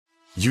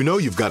You know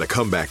you've got a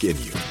comeback in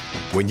you.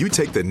 When you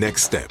take the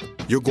next step,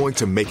 you're going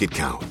to make it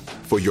count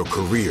for your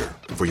career,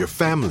 for your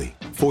family,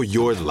 for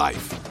your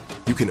life.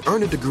 You can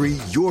earn a degree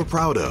you're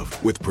proud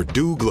of with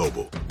Purdue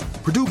Global.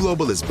 Purdue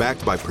Global is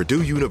backed by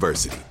Purdue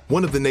University,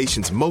 one of the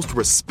nation's most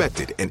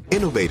respected and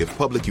innovative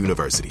public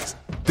universities.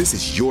 This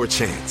is your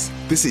chance.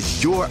 This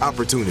is your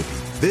opportunity.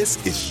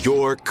 This is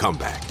your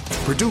comeback.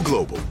 Purdue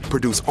Global,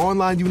 Purdue's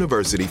online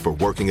university for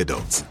working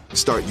adults.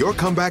 Start your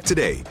comeback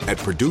today at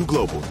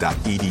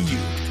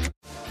purdueglobal.edu.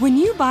 When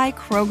you buy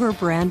Kroger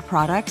brand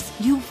products,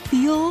 you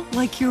feel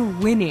like you're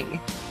winning.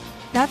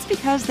 That's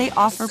because they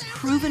offer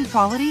proven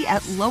quality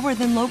at lower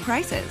than low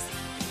prices.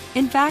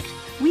 In fact,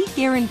 we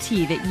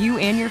guarantee that you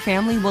and your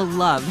family will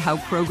love how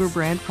Kroger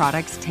brand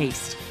products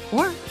taste,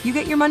 or you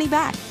get your money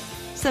back.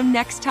 So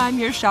next time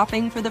you're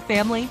shopping for the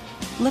family,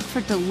 look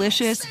for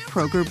delicious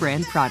Kroger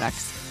brand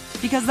products,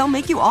 because they'll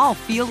make you all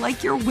feel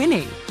like you're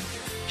winning.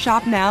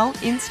 Shop now,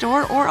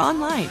 in-store, or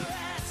online.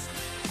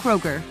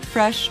 Kroger,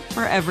 fresh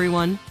for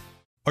everyone.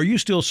 Are you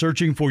still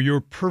searching for your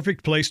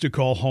perfect place to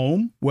call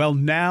home? Well,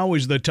 now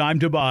is the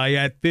time to buy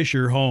at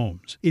Fisher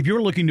Homes. If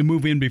you're looking to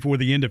move in before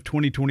the end of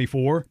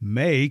 2024,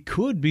 May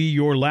could be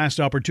your last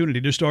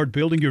opportunity to start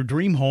building your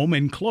dream home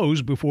and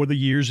close before the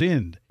year's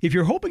end. If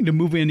you're hoping to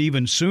move in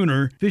even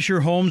sooner,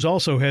 Fisher Homes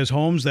also has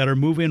homes that are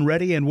move-in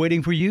ready and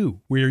waiting for you,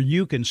 where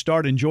you can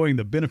start enjoying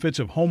the benefits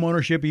of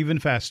homeownership even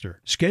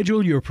faster.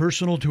 Schedule your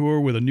personal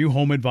tour with a new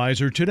home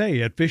advisor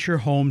today at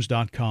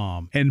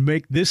FisherHomes.com and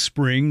make this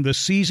spring the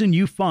season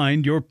you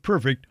find your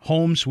perfect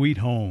home sweet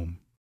home.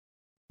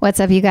 What's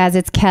up, you guys?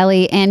 It's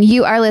Kelly, and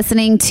you are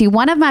listening to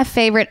one of my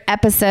favorite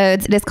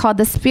episodes. It is called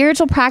The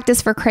Spiritual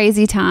Practice for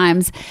Crazy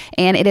Times,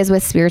 and it is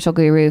with spiritual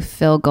guru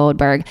Phil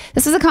Goldberg.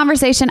 This was a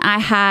conversation I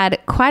had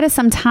quite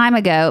some time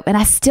ago, and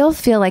I still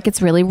feel like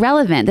it's really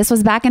relevant. This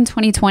was back in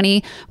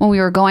 2020 when we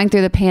were going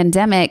through the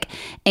pandemic,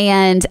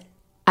 and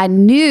I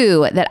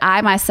knew that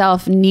I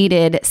myself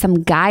needed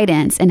some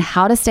guidance in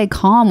how to stay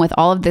calm with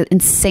all of the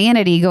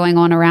insanity going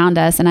on around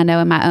us. And I know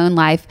in my own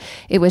life,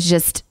 it was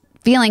just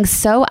feeling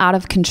so out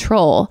of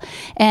control.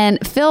 And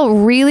Phil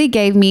really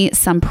gave me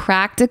some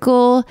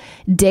practical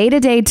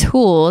day-to-day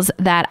tools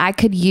that I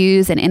could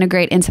use and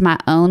integrate into my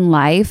own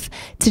life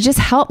to just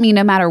help me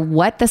no matter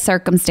what the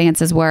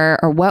circumstances were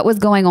or what was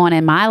going on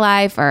in my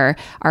life or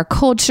our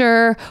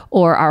culture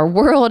or our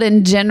world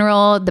in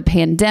general, the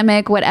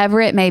pandemic,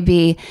 whatever it may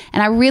be.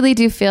 And I really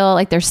do feel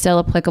like they're still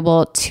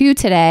applicable to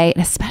today,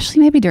 and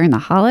especially maybe during the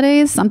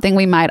holidays, something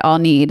we might all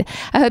need.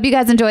 I hope you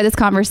guys enjoy this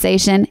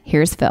conversation.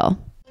 Here's Phil.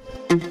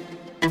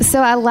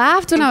 So I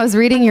laughed when I was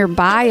reading your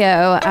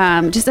bio,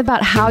 just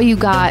about how you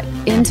got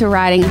into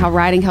writing, how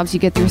writing helps you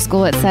get through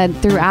school. It said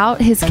throughout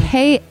his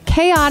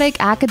chaotic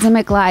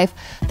academic life,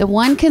 the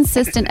one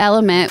consistent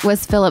element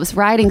was Philip's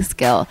writing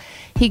skill.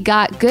 He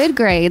got good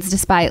grades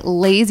despite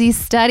lazy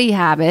study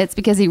habits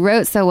because he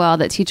wrote so well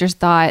that teachers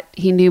thought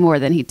he knew more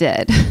than he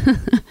did.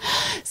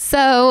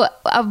 So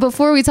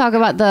before we talk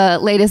about the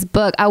latest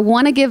book, I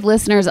want to give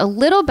listeners a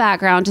little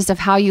background just of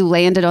how you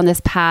landed on this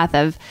path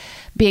of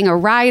being a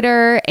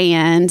writer,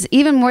 and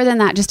even more than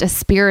that, just a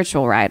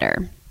spiritual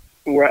writer.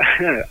 Well,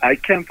 I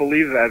can't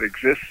believe that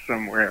exists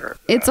somewhere.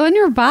 It's on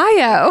your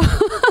bio.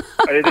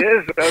 It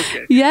is?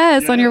 Okay.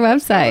 Yes, on your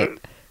website.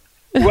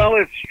 Well,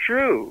 it's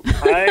true.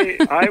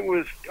 I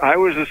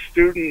was a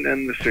student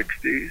in the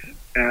 60s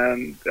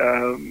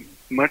and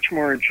much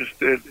more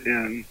interested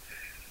in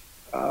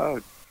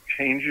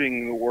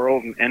changing the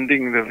world and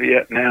ending the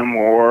Vietnam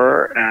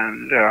War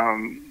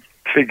and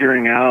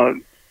figuring out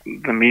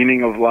the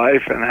meaning of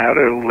life and how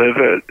to live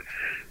it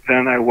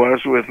than I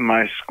was with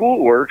my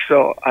schoolwork.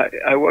 So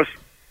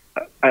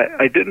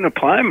I didn't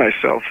apply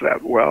myself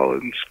that well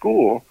in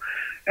school,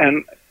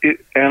 and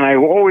I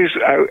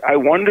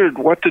wondered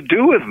what to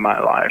do with my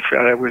life.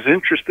 I was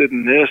interested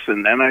in this,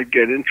 and then I'd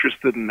get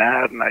interested in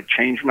that, and I'd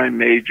change my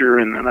major,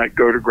 and then I'd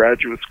go to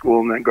graduate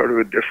school, and then go to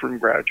a different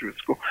graduate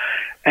school,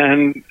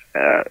 and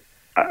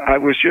I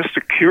was just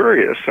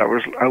curious.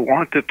 I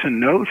wanted to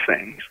know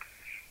things.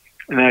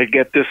 And I'd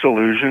get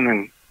disillusioned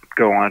and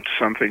go on to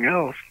something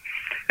else.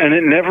 And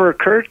it never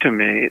occurred to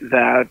me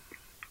that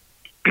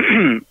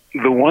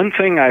the one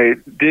thing I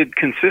did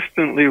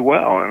consistently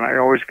well, and I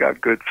always got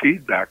good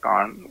feedback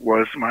on,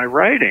 was my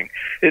writing.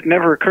 It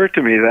never occurred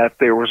to me that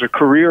there was a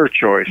career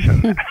choice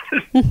in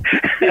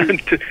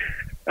that.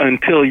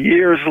 Until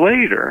years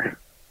later,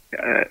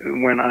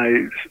 when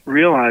I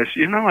realized,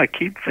 I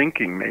keep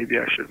thinking maybe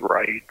I should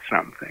write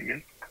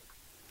something.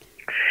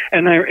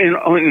 And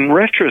in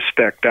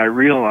retrospect, I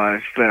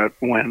realized that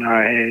when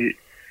I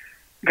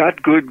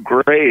got good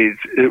grades,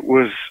 it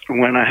was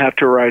when I had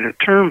to write a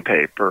term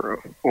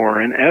paper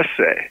or an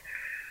essay.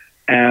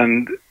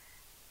 And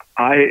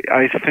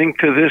I think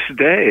to this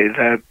day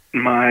that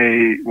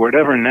my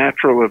whatever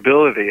natural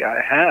ability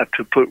I had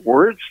to put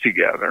words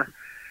together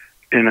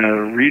in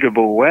a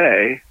readable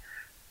way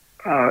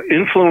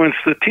influenced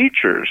the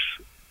teachers.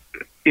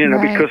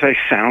 Right. Because I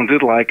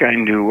sounded like I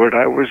knew what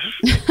I was,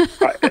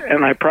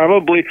 and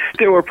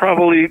there were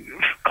probably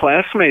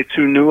classmates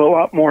who knew a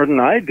lot more than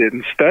I did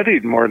and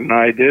studied more than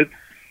I did,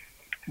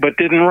 but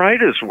didn't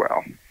write as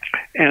well.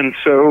 And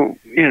so,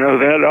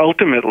 that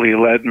ultimately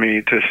led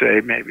me to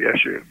say maybe I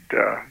should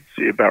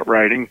see about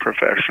writing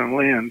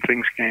professionally, and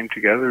things came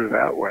together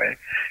that way.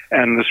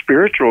 And the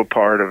spiritual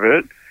part of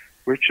it,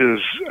 which is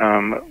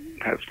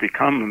has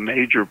become a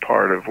major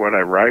part of what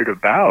I write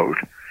about,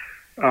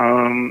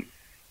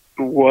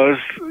 was,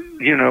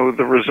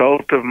 the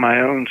result of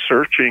my own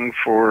searching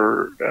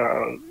for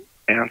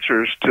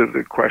answers to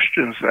the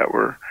questions that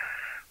were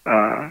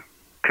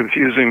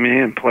confusing me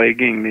and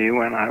plaguing me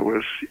when I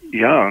was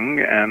young,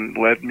 and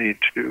led me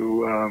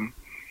to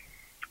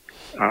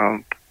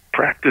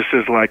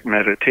practices like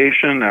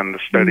meditation and the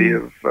study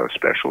of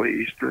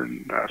especially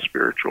Eastern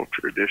spiritual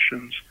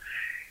traditions.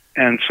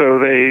 And so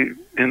they,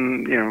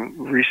 in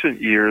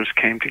recent years,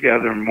 came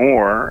together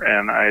more,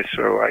 and I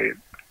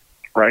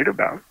write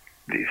about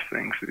these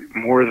things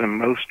more than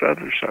most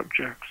other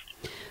subjects.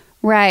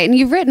 Right. And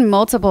you've written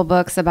multiple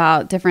books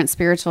about different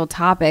spiritual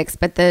topics,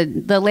 but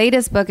the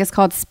latest book is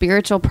called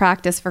Spiritual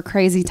Practice for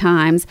Crazy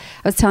Times.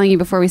 I was telling you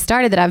before we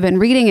started that I've been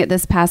reading it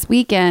this past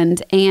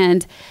weekend,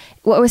 and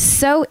what was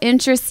so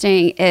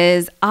interesting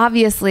is,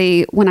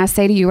 obviously, when I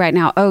say to you right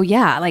now, oh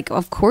yeah, like,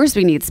 of course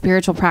we need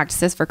spiritual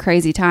practices for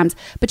crazy times,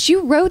 but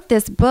you wrote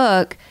this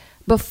book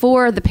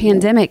before the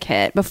pandemic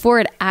hit, before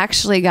it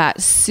actually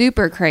got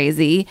super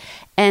crazy.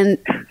 And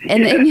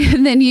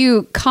then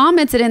you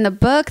commented in the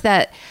book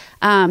that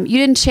you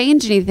didn't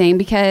change anything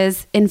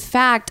because, in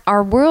fact,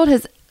 our world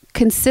has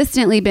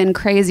consistently been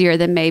crazier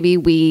than maybe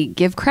we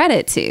give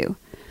credit to.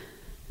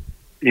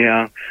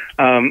 Yeah.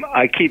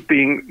 I keep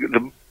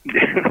being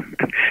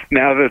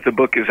now that the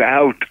book is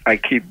out, I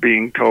keep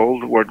being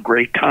told what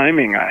great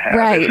timing I have,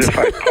 right, as if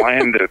I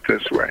planned it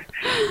this way.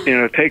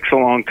 It takes a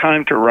long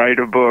time to write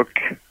a book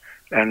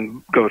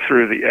and go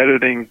through the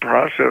editing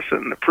process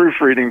and the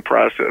proofreading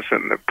process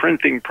and the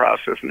printing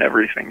process and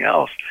everything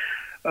else.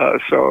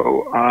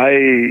 So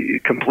I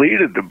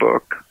completed the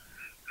book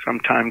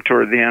sometime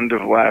toward the end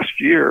of last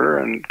year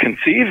and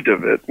conceived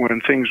of it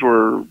when things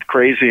were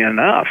crazy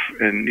enough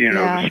in,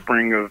 the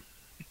spring of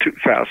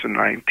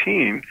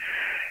 2019.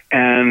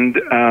 And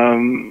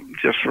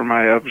just from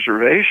my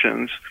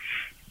observations,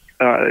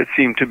 it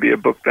seemed to be a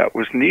book that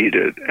was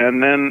needed.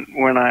 And then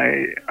when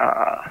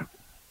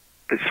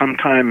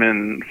sometime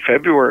in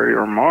February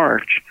or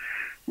March,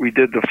 we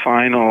did the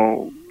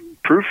final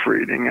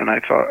proofreading, and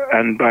I thought,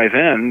 and by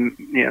then,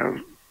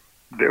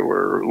 there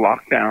were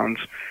lockdowns,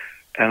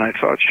 and I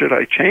thought, should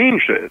I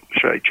change it?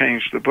 Should I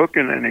change the book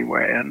in any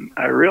way? And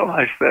I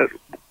realized that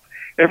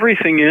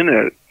everything in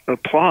it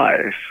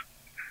applies.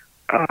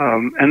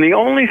 And the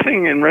only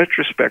thing in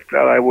retrospect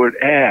that I would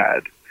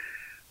add,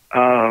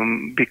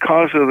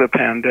 because of the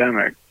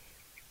pandemic,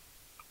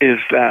 is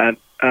that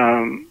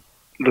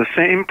the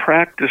same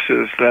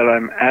practices that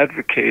I'm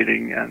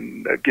advocating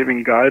and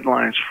giving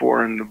guidelines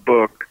for in the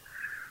book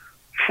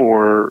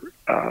for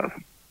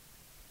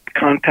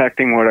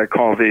contacting what I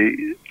call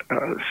the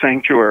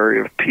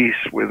sanctuary of peace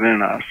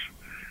within us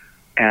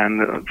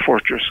and the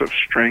fortress of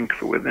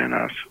strength within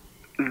us,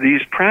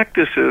 these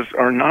practices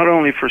are not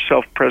only for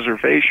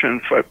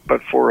self-preservation,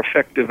 but for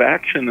effective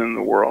action in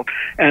the world.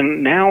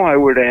 And now I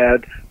would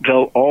add,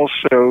 they'll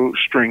also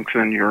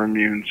strengthen your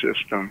immune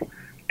system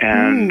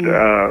and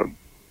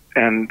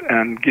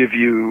give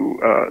you,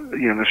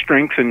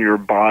 strengthen your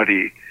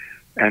body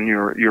and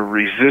your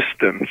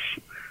resistance,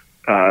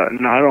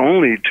 not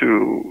only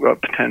to a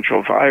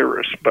potential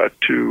virus, but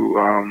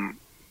to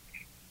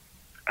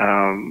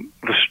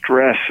the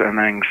stress and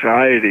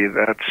anxiety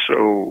that's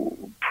so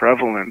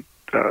prevalent.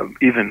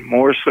 Even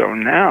more so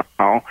now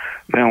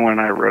than when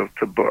I wrote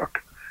the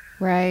book.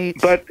 Right.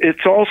 But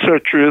it's also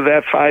true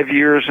that 5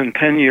 years and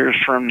 10 years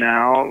from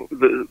now,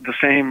 the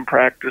same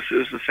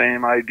practices, the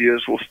same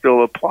ideas will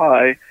still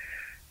apply,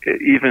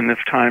 even if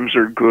times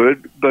are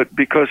good. But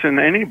because in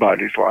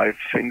anybody's life,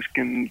 things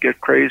can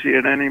get crazy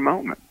at any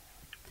moment.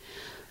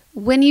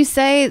 When you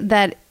say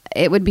that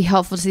it would be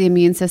helpful to the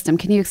immune system,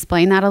 can you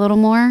explain that a little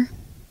more?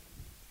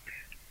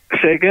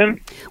 Say again?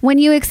 When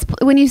you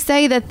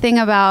say the thing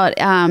about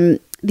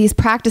these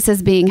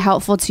practices being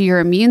helpful to your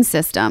immune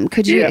system,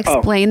 could you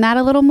explain that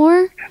a little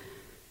more?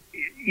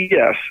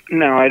 Yes.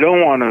 Now, I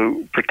don't want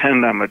to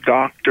pretend I'm a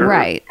doctor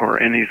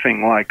or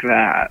anything like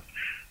that,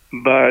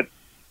 but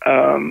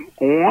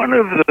one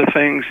of the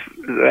things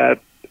that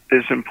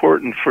is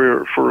important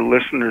for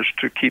listeners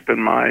to keep in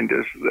mind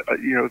is,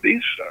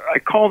 these, I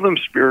call them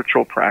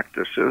spiritual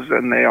practices,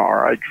 and they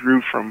are. I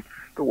drew from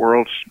the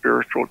world's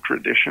spiritual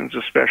traditions,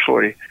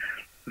 especially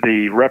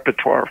the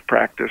repertoire of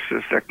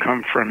practices that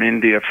come from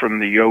India, from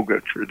the yoga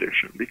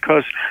tradition,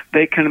 because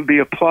they can be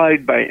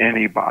applied by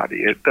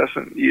anybody.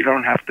 You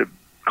don't have to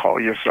call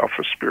yourself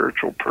a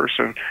spiritual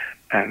person,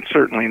 and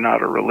certainly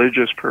not a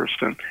religious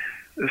person.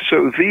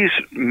 So these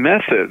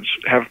methods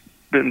have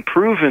been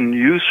proven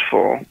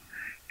useful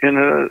in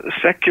a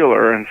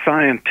secular and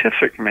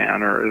scientific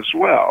manner as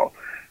well.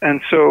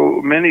 And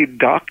so many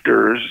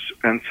doctors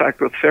and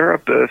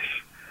psychotherapists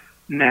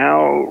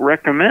now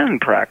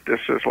recommend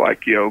practices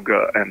like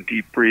yoga and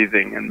deep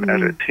breathing and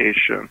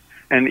meditation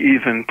and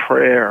even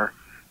prayer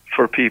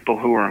for people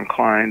who are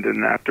inclined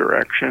in that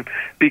direction,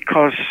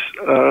 because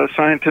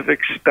scientific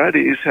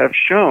studies have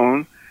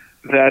shown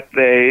that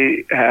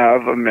they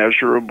have a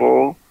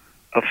measurable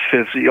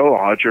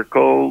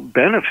physiological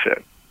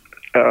benefit.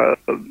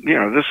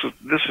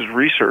 This is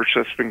research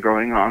that's been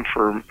going on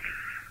for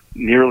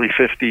nearly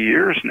 50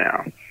 years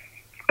now,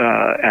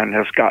 and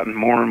has gotten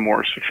more and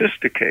more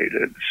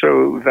sophisticated.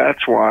 So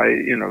that's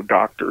why,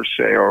 doctors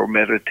say,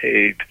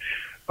 meditate,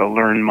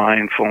 learn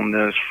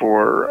mindfulness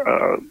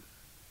for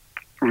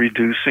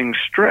reducing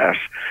stress.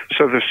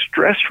 So the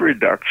stress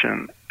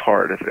reduction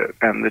part of it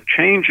and the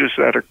changes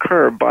that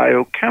occur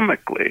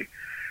biochemically,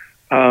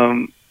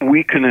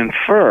 we can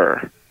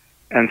infer,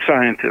 and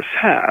scientists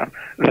have,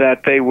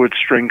 that they would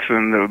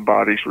strengthen the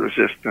body's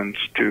resistance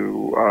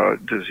to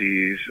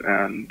disease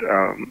and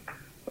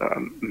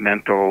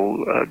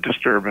mental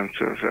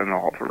disturbances and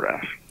all the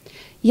rest.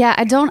 Yeah,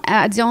 I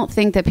don't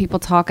think that people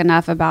talk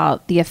enough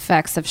about the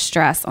effects of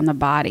stress on the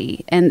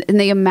body and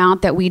the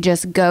amount that we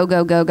just go.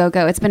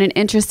 It's been an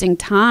interesting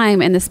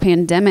time in this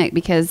pandemic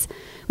because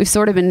we've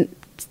sort of been,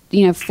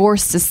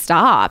 forced to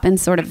stop and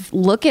sort of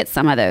look at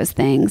some of those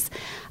things.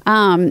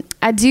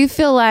 I do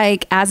feel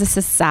like as a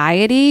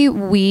society,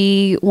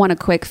 we want a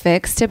quick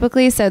fix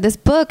typically. So this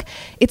book,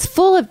 it's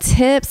full of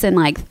tips and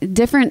like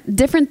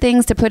different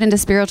things to put into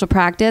spiritual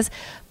practice.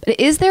 But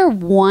is there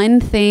one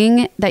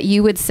thing that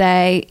you would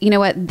say,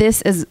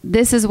 this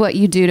is what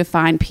you do to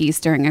find peace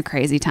during a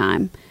crazy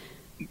time?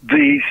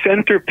 The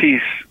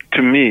centerpiece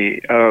to me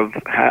of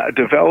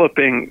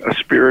developing a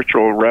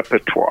spiritual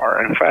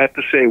repertoire, and if I have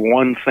to say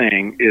one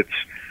thing, it's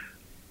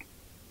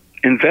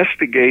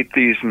investigate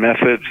these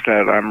methods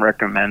that I'm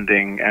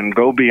recommending and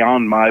go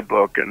beyond my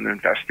book and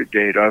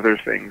investigate other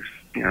things,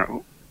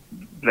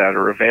 that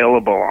are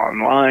available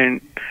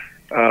online,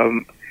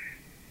 and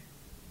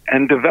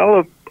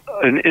develop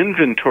an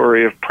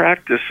inventory of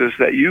practices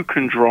that you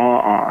can draw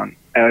on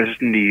as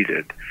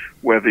needed,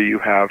 whether you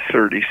have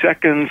 30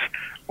 seconds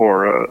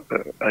or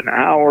an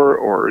hour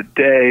or a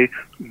day.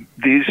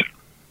 These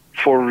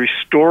for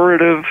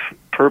restorative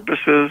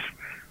purposes,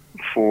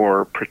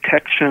 for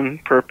protection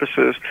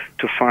purposes,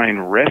 to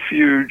find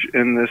refuge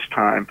in this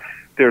time.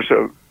 There's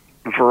a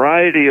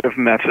variety of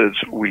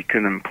methods we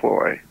can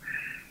employ.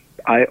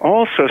 I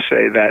also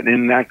say that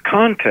in that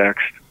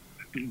context,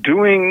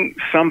 doing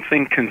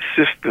something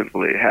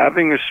consistently,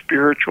 having a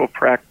spiritual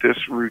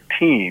practice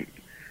routine,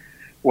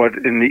 what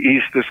in the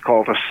East is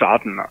called a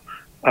sadhana,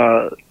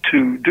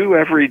 to do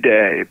every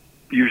day,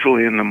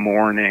 usually in the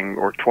morning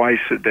or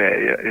twice a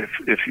day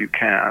if you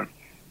can,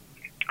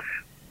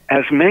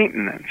 as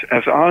maintenance,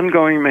 as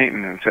ongoing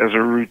maintenance, as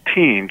a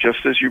routine,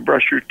 just as you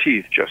brush your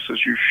teeth, just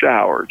as you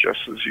shower,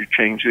 just as you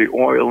change the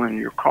oil in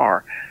your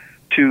car,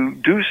 to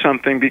do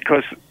something,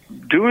 because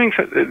doing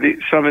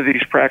some of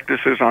these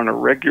practices on a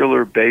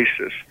regular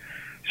basis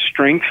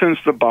strengthens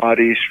the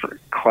body,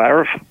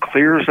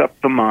 clears up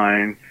the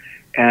mind,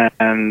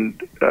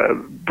 and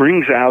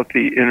brings out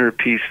the inner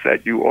peace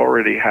that you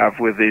already have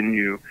within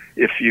you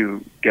if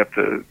you get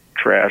the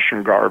trash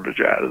and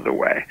garbage out of the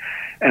way.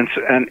 And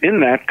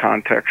in that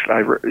context,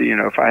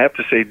 if I have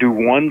to say do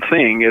one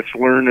thing, it's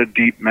learn a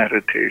deep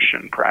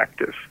meditation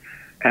practice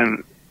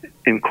and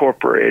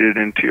incorporate it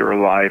into your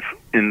life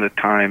in the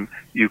time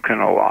you can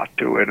allot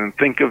to it, and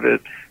think of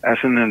it as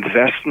an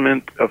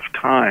investment of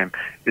time,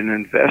 an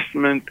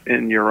investment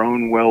in your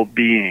own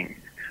well-being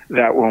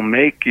that will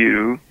make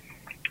you,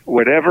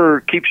 whatever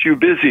keeps you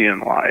busy in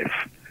life,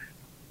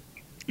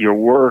 your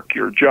work,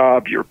 your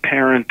job, your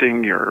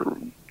parenting, your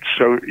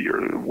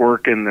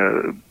work in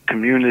the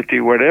community,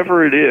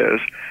 whatever it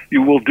is,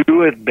 you will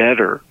do it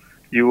better.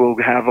 You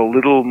will have a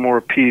little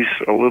more peace,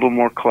 a little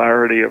more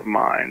clarity of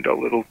mind, a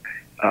little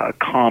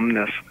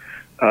calmness,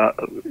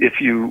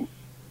 if you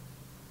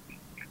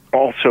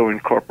also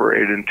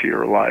incorporate into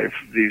your life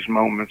these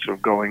moments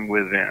of going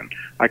within.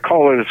 I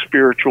call it a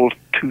spiritual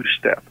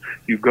two-step.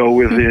 You go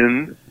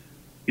within,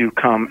 you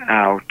come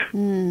out,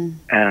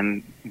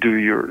 and do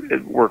your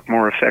work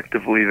more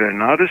effectively. They're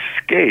not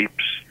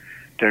escapes.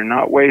 They're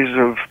not ways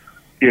of,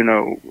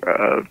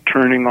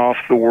 turning off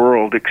the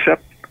world,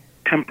 except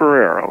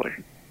temporarily.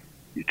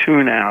 You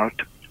tune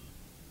out.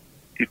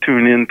 You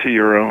tune into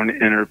your own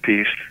inner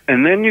peace,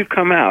 and then you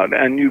come out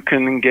and you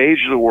can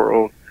engage the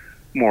world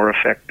more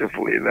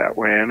effectively that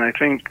way. And I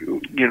think,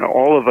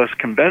 all of us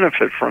can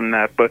benefit from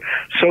that, but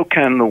so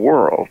can the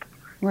world,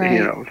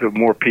 right. The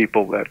more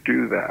people that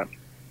do that.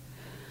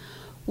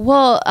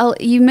 Well,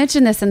 you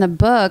mentioned this in the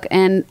book,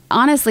 and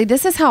honestly,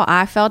 this is how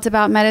I felt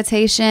about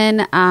meditation.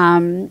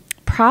 I've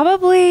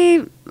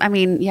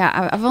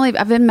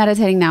been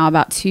meditating now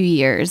about 2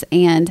 years,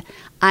 and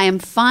I am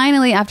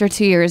finally, after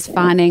 2 years,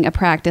 finding a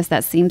practice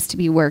that seems to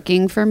be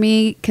working for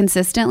me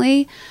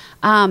consistently.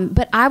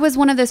 But I was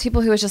one of those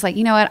people who was just like,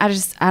 you know what?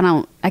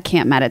 I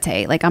can't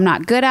meditate. Like, I'm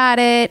not good at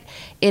it.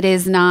 It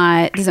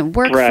doesn't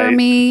work for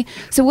me.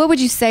 So what would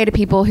you say to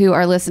people who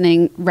are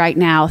listening right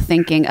now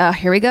thinking, oh,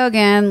 here we go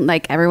again.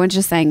 Like, everyone's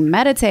just saying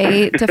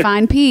meditate to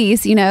find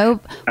peace,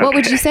 What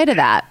would you say to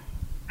that?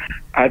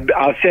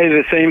 I'll say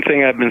the same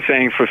thing I've been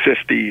saying for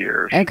 50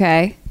 years.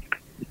 Okay.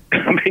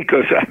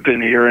 because I've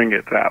been hearing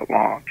it that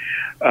long.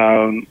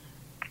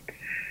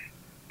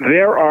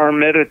 There are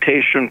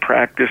meditation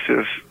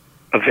practices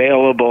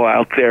available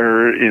out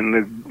there in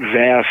the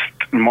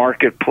vast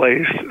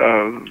marketplace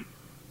of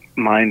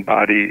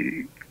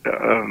mind-body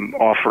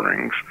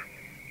offerings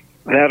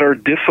that are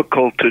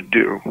difficult to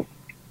do.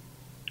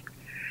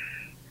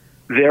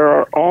 There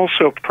are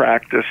also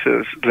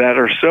practices that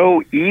are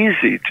so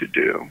easy to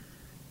do.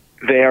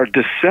 They are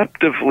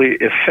deceptively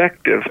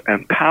effective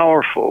and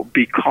powerful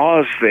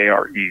because they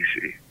are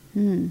easy.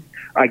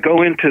 I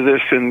go into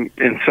this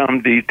in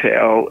some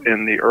detail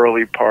in the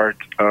early part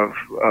of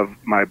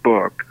my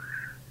book,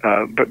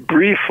 but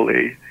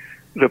briefly,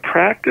 the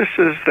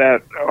practices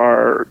that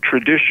are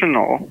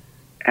traditional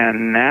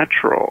and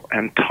natural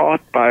and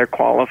taught by a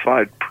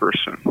qualified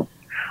person.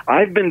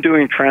 I've been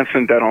doing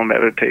transcendental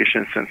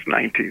meditation since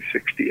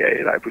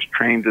 1968. I was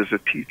trained as a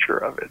teacher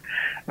of it.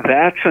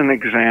 That's an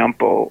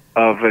example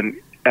of an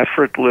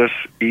effortless,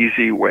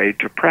 easy way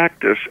to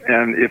practice.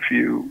 And if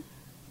you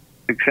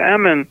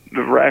examine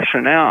the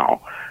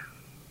rationale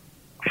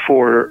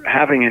for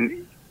having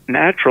a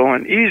natural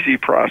and easy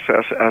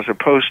process as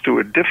opposed to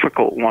a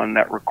difficult one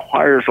that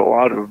requires a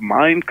lot of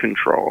mind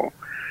control,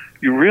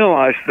 you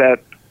realize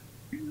that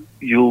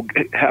you'll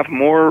have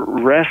more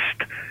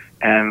rest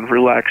and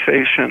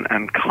relaxation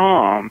and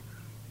calm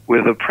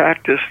with a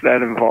practice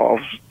that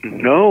involves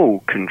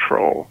no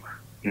control,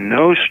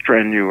 no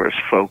strenuous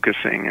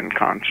focusing and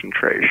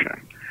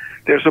concentration.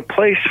 There's a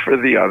place for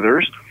the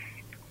others,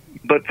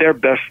 but they're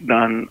best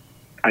done,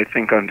 I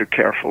think, under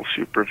careful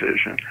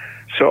supervision.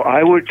 So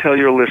I would tell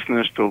your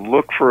listeners to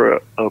look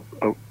for a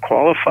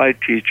qualified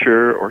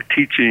teacher or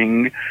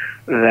teaching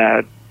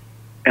that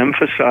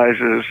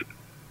emphasizes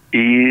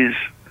ease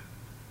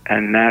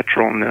and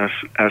naturalness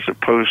as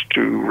opposed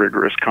to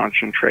rigorous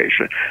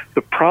concentration.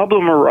 The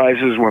problem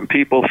arises when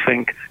people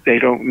think they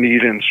don't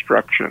need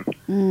instruction,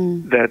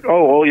 that,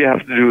 all you have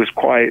to do is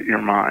quiet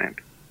your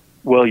mind.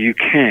 Well, you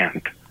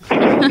can't.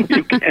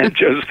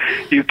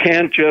 You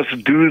can't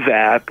just do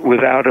that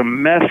without a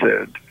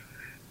method,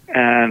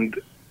 and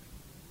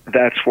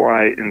that's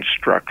why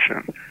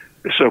instruction.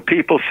 So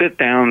people sit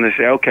down, they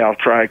say, okay, I'll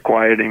try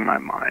quieting my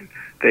mind.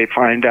 They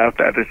find out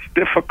that it's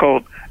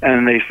difficult,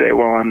 and they say,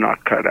 well, I'm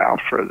not cut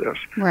out for this.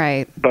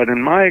 Right. But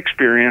in my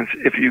experience,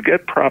 if you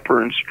get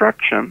proper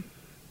instruction,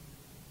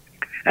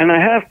 and I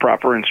have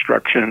proper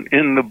instruction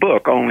in the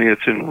book, only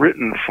it's in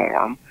written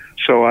form,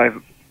 so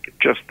I've,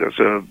 just as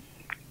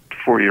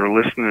for your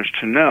listeners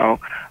to know,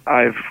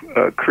 I've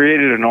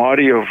created an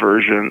audio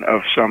version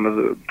of some of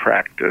the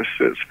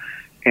practices,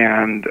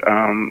 and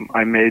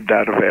I made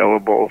that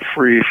available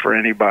free for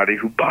anybody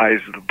who buys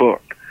the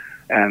book.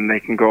 And they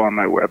can go on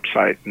my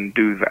website and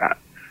do that.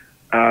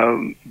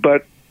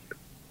 But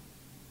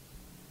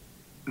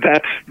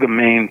that's the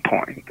main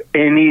point.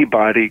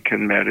 Anybody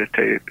can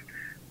meditate,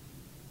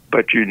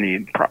 but you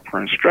need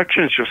proper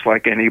instructions, just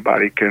like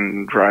anybody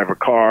can drive a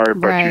car,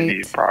 but you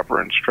need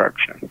proper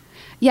instruction.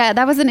 Yeah,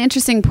 that was an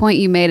interesting point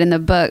you made in the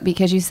book,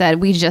 because you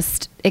said we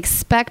just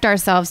expect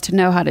ourselves to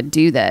know how to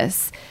do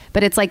this.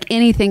 But it's like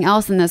anything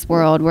else in this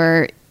world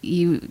where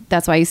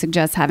that's why you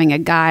suggest having a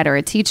guide or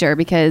a teacher,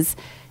 because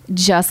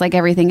just like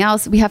everything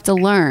else, we have to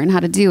learn how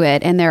to do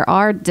it. And there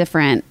are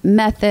different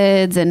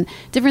methods and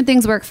different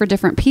things work for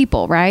different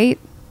people, right?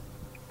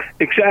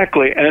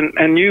 Exactly.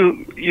 And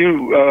you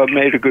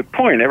made a good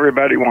point.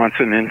 Everybody wants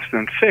an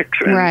instant fix.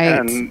 And, right.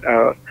 And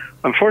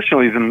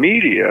unfortunately, the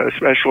media,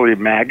 especially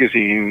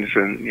magazines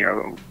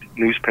and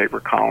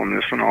newspaper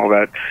columnists and all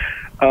that,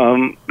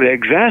 they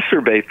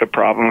exacerbate the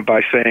problem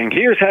by saying,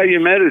 here's how you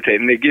meditate.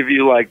 And they give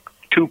you like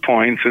 2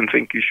 points and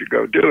think you should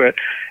go do it.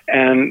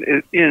 And,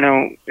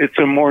 it's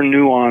a more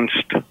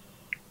nuanced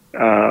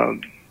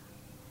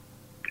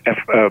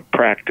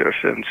practice,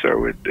 and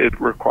so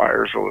it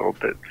requires a little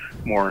bit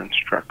more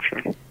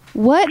instruction.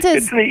 What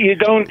does you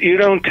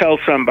don't tell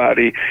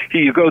somebody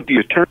you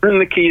turn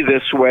the key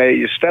this way,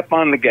 you step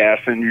on the gas,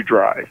 and you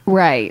drive.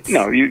 Right.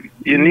 No, you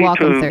need walk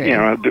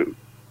to do.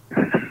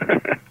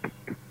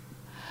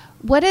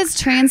 What is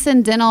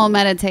transcendental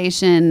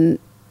meditation?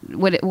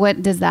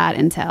 What does that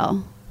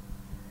entail?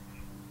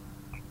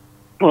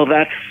 Well,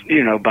 that's,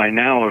 by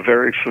now a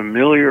very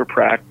familiar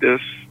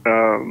practice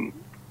that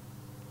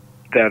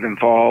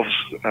involves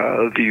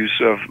the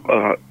use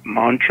of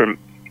mantra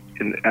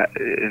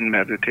in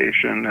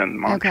meditation, and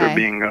mantra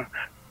being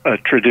a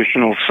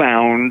traditional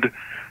sound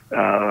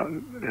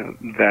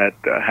that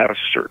has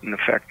certain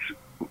effects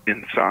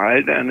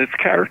inside, and it's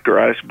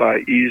characterized by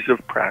ease of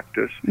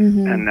practice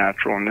and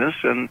naturalness,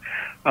 and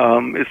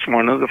it's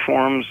one of the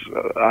forms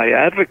I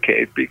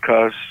advocate,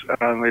 because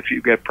if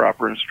you get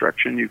proper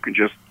instruction, you can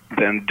just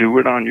then do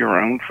it on your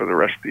own for the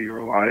rest of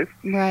your life,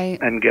 right?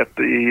 And get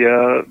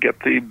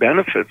the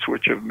benefits,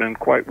 which have been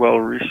quite well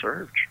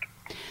researched.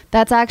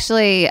 That's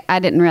actually, I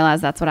didn't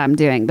realize that's what I'm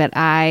doing, but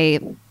I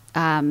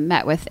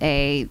met with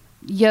a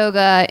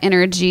yoga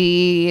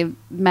energy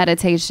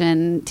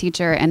meditation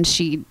teacher, and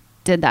she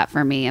did that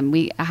for me,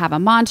 and I have a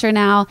mantra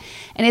now,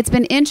 and it's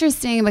been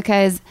interesting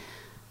because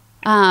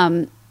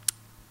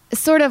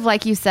sort of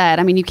like you said,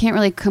 I mean, you can't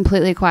really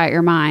completely quiet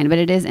your mind, but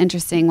it is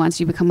interesting once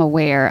you become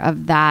aware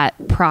of that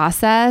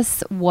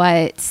process,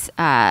 what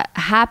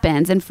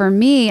happens. And for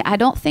me, I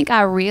don't think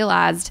I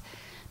realized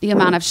the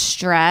amount of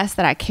stress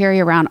that I carry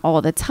around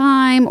all the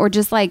time, or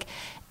just like,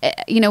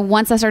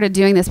 once I started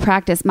doing this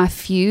practice, my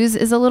fuse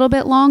is a little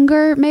bit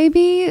longer,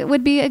 maybe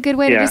would be a good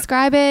way to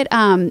describe it.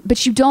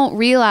 But you don't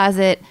realize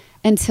it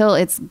until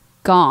it's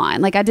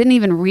gone. Like, I didn't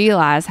even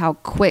realize how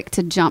quick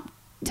to jump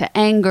to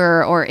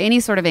anger or any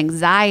sort of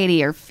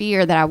anxiety or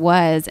fear that I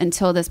was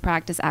until this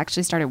practice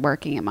actually started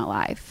working in my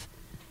life.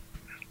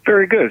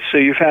 Very good. So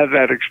you've had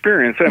that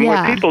experience. And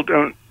what people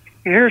don't,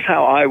 here's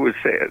how I would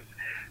say it.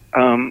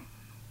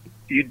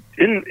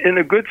 In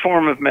a good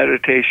form of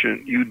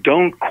meditation, you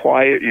don't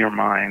quiet your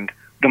mind.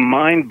 The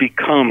mind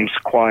becomes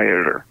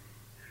quieter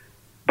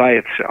by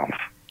itself.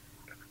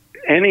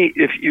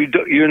 If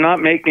you're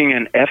not making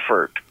an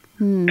effort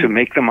to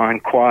make the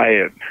mind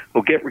quiet,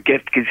 well, get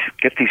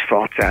these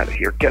thoughts out of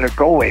here.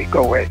 Go away.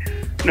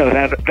 No,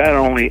 that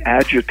only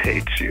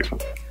agitates you.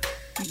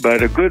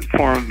 But a good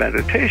form of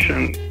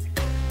meditation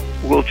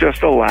will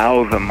just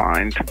allow the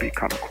mind to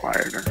become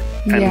quieter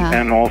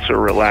and also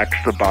relax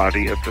the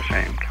body at the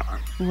same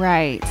time.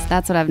 Right.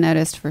 That's what I've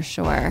noticed for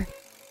sure.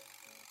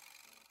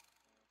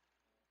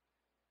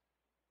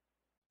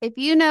 If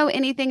you know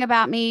anything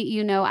about me,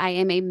 you know I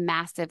am a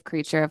massive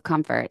creature of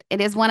comfort. It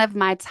is one of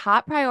my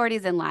top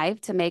priorities in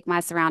life to make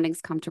my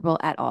surroundings comfortable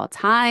at all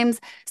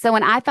times. So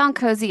when I found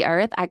Cozy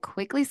Earth, I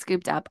quickly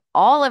scooped up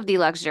all of the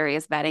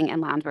luxurious bedding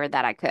and loungewear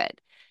that I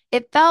could.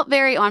 It felt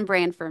very on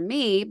brand for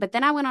me, but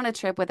then I went on a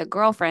trip with a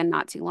girlfriend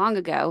not too long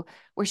ago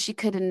where she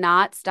could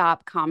not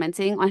stop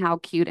commenting on how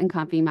cute and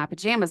comfy my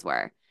pajamas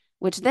were,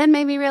 which then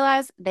made me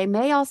realize they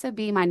may also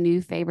be my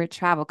new favorite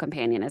travel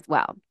companion as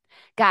well.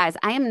 Guys,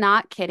 I am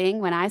not kidding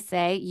when I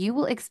say you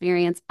will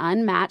experience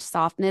unmatched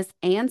softness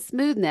and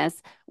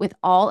smoothness with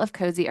all of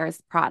Cozy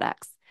Earth's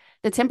products.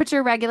 The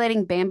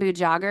temperature-regulating bamboo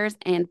joggers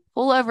and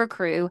pullover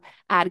crew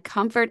add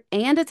comfort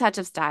and a touch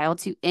of style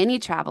to any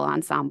travel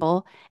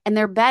ensemble, and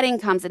their bedding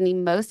comes in the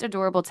most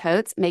adorable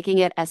totes, making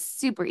it a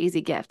super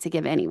easy gift to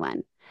give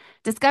anyone.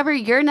 Discover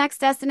your next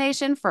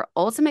destination for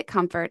ultimate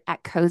comfort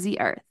at Cozy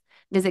Earth.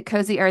 Visit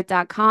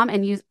CozyEarth.com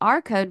and use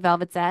our code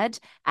Velvet's Edge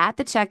at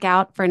the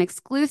checkout for an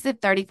exclusive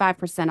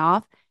 35%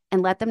 off,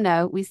 and let them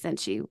know we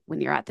sent you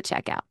when you're at the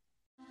checkout.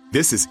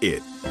 This is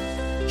it.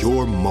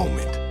 Your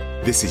moment.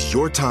 This is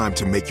your time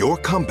to make your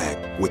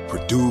comeback with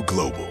Purdue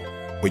Global.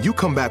 When you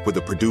come back with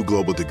a Purdue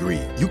Global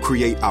degree, you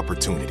create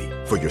opportunity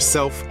for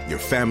yourself, your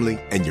family,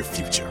 and your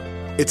future.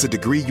 It's a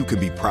degree you can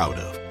be proud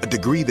of, a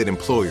degree that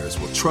employers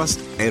will trust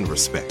and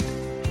respect.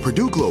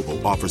 Purdue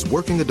Global offers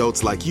working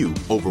adults like you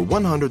over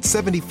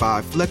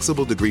 175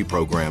 flexible degree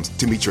programs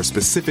to meet your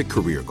specific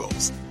career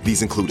goals.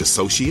 These include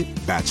associate,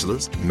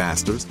 bachelor's,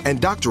 master's, and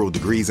doctoral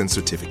degrees and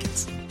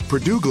certificates.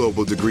 Purdue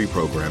Global degree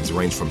programs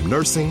range from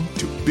nursing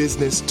to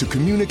business to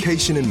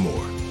communication and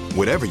more.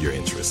 Whatever your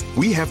interest,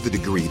 we have the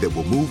degree that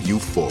will move you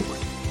forward.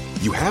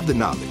 You have the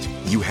knowledge,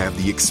 you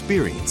have the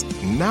experience.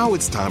 Now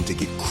it's time to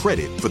get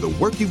credit for the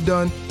work you've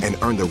done and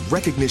earn the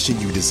recognition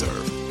you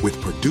deserve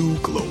with Purdue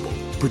Global,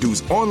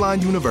 Purdue's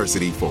online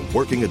university for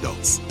working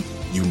adults.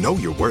 You know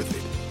you're worth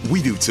it.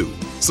 We do too.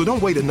 So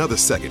don't wait another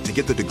second to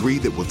get the degree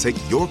that will take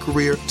your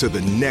career to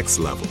the next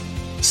level.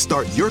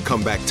 Start your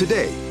comeback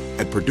today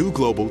at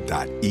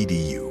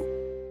purdueglobal.edu.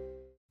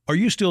 Are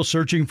you still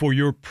searching for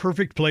your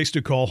perfect place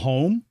to call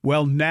home?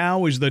 Well,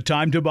 now is the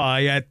time to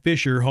buy at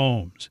Fisher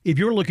Homes. If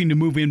you're looking to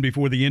move in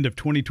before the end of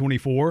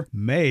 2024,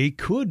 May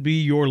could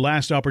be your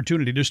last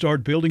opportunity to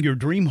start building your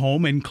dream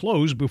home and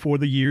close before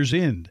the year's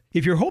end.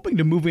 If you're hoping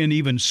to move in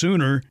even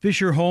sooner,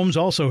 Fisher Homes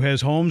also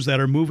has homes that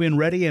are move-in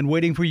ready and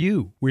waiting for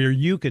you, where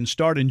you can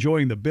start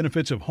enjoying the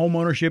benefits of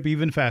homeownership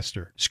even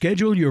faster.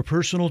 Schedule your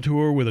personal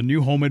tour with a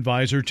new home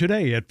advisor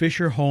today at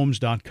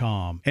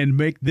FisherHomes.com and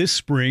make this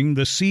spring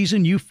the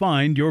season you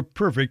find your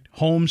perfect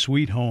home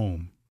sweet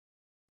home.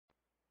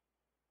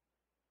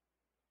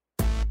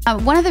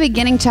 One of the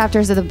beginning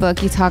chapters of the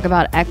book, you talk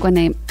about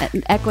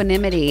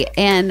equanimity,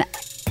 and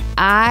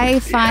I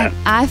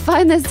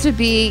find this to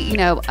be,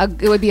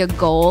 it would be a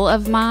goal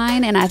of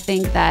mine, and I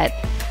think that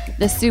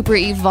the super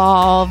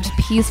evolved,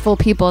 peaceful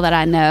people that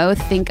I know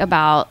think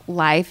about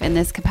life in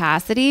this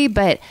capacity.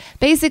 But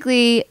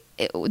basically,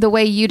 the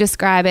way you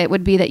describe it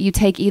would be that you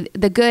take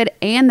the good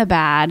and the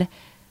bad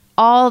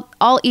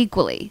all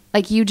equally.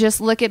 Like, you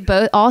just look at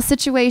all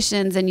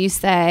situations and you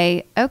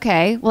say,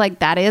 okay, well, like,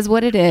 that is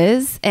what it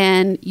is,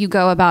 and you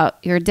go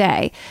about your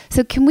day.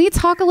 So can we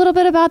talk a little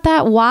bit about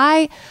that?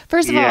 Why,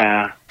 first of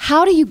all,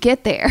 how do you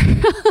get there?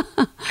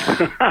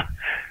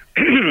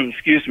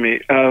 Excuse me.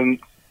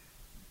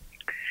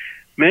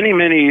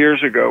 Many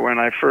years ago, when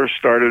I first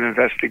started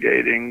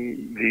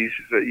investigating these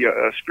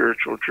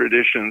spiritual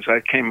traditions,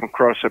 I came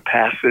across a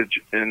passage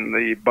in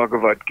the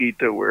Bhagavad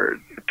Gita where it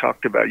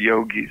talked about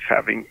yogis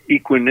having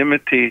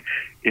equanimity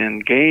in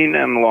gain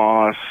and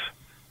loss,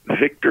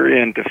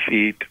 victory and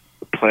defeat,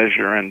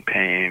 pleasure and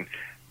pain.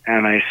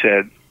 And I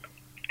said,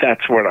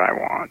 that's what I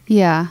want.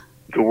 Yeah.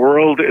 The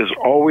world is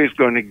always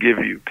going to give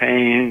you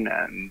pain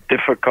and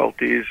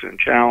difficulties and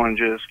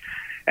challenges,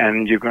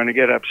 and you're going to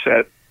get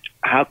upset.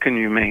 How can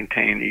you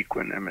maintain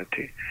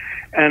equanimity?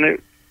 And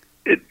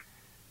it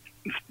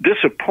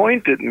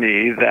disappointed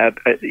me that,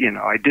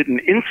 I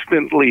didn't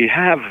instantly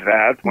have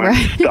that when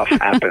stuff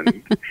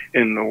happened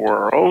in the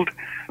world,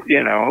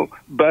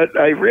 but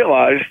I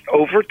realized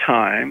over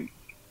time,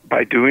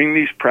 by doing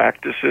these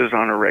practices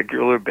on a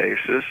regular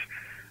basis,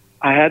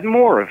 I had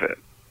more of it.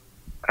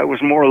 I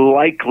was more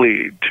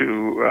likely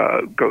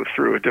to go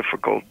through a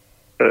difficult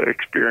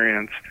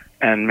experience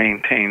and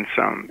maintain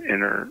some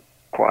inner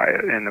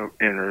quiet and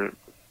inner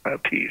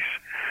peace.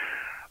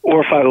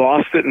 Or if I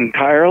lost it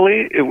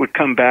entirely, it would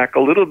come back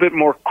a little bit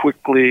more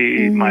quickly.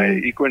 Mm-hmm. My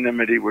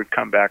equanimity would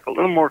come back a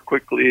little more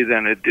quickly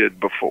than it did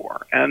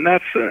before. And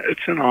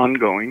it's an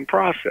ongoing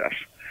process.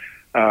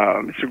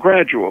 It's a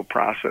gradual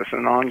process,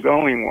 an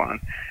ongoing one.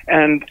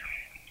 And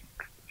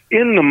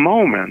in the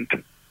moment,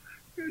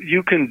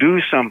 you can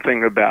do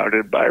something about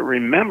it by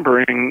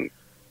remembering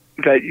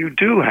that you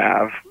do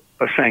have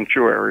a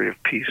sanctuary of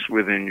peace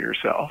within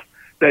yourself,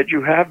 that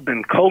you have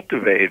been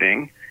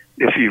cultivating.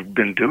 If you've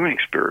been doing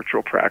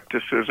spiritual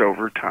practices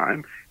over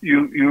time,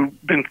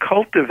 you've been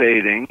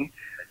cultivating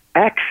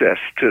access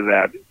to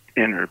that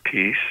inner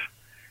peace,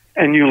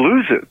 and you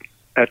lose it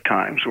at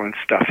times when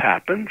stuff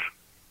happens.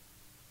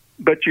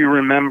 But you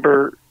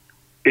remember,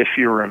 if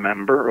you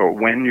remember, or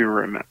when you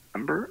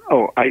remember,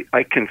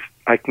 I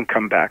can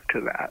come back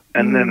to that.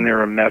 And then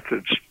there are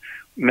methods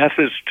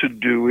to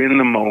do in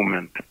the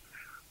moment.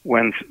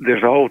 When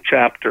there's a whole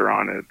chapter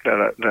on it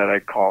that I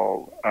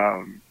call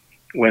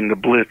when the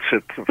blitz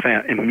hits the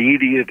fan,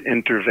 immediate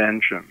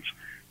interventions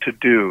to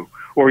do.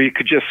 Or you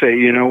could just say,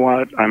 you know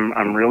what,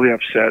 I'm really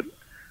upset.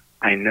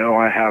 I know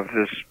I have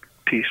this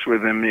peace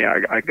within me.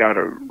 I got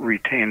to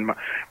regain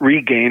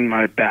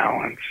my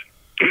balance.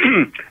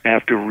 I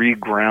have to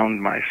reground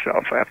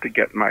myself. I have to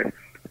get my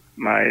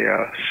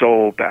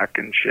soul back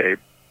in shape.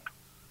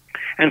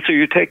 And so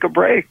you take a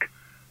break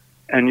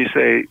and you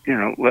say,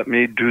 let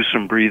me do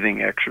some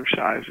breathing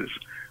exercises.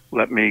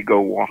 Let me go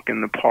walk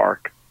in the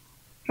park,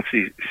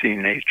 see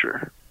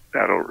nature.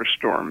 That'll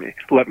restore me.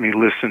 Let me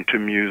listen to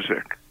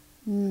music.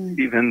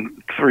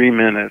 Even 3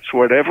 minutes,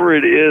 whatever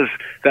it is.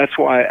 That's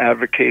why I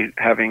advocate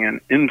having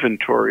an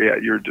inventory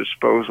at your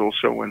disposal,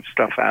 so when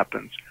stuff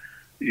happens,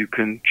 you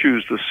can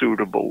choose the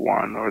suitable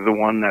one or the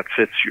one that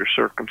fits your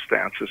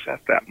circumstances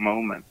at that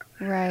moment.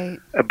 Right.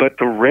 But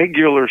the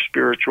regular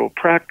spiritual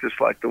practice,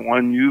 like the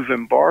one you've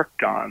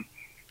embarked on,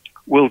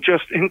 will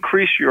just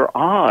increase your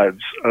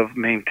odds of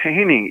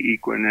maintaining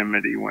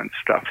equanimity when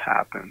stuff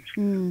happens.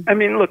 I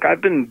mean, look, I've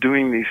been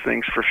doing these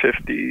things for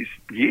 50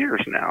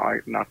 years now,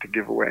 not to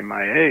give away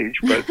my age,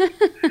 but,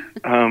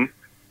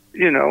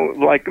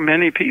 like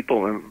many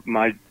people in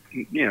my,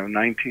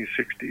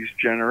 1960s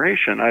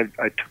generation, I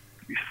took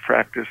these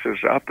practices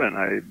up and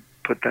I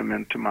put them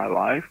into my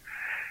life.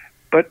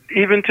 But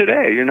even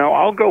today,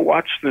 I'll go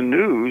watch the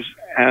news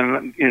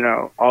and,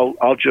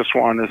 I'll just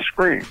want to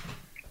scream.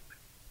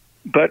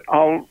 But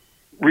I'll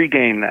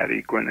regain that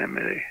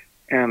equanimity.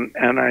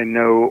 And I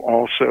know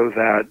also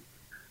that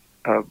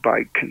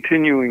by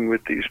continuing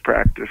with these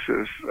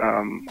practices,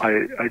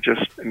 I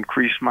just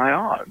increase my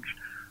odds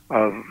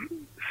of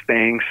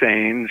staying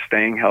sane,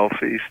 staying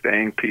healthy,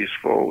 staying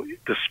peaceful,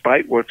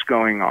 despite what's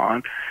going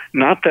on.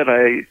 Not that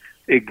I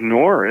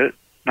ignore it,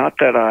 not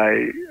that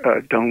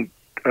I don't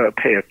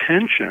pay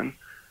attention,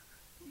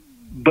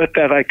 but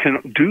that I can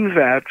do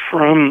that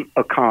from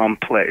a calm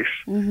place.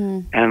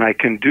 Mm-hmm.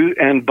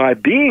 And by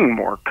being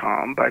more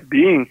calm, by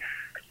being,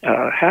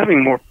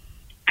 having more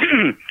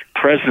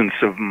presence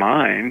of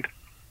mind,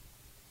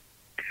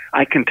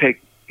 I can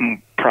take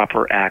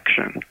proper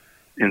action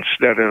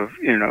instead of,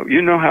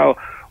 how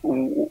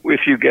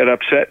if you get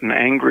upset and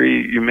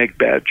angry, you make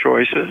bad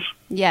choices.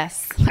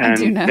 Yes, I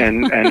do know.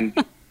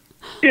 and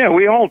yeah,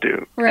 we all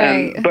do.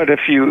 Right. But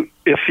if you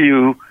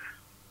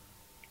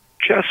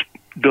just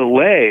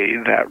delay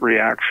that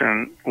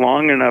reaction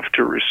long enough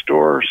to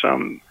restore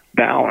some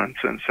balance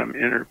and some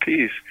inner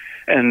peace,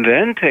 and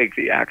then take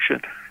the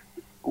action,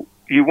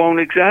 you won't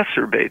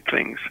exacerbate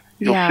things.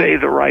 You'll say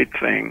the right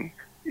thing.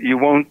 You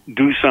won't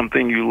do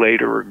something you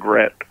later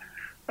regret.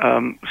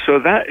 So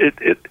that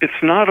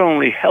it's not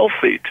only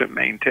healthy to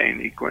maintain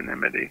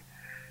equanimity,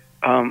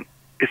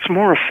 it's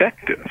more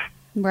effective.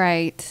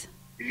 Right.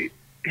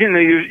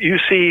 You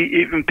see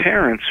even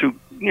parents who,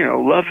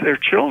 love their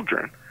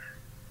children,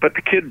 but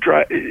the kid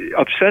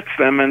upsets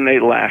them and they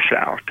lash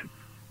out,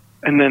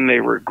 and then they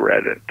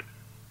regret it.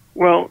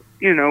 Well,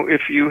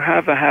 if you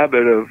have a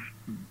habit of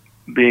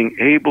being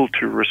able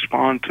to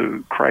respond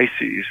to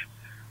crises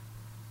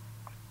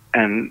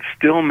and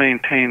still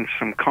maintain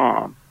some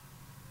calm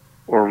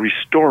or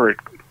restore it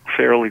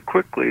fairly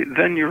quickly,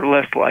 then you're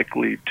less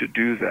likely to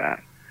do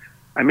that.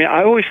 I mean,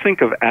 I always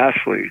think of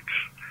athletes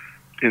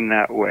in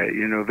that way.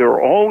 There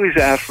are always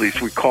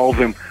athletes, we call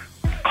them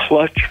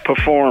clutch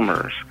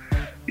performers.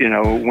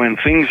 When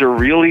things are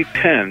really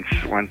tense,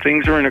 when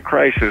things are in a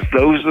crisis,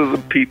 those are the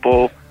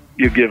people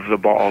you give the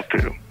ball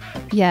to.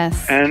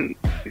 Yes. And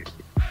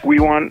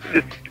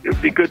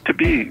it'd be good to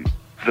be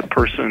the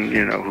person,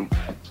 who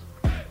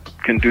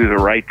can do the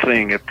right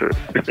thing at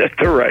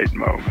the right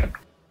moment.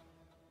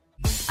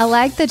 I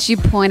like that you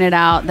pointed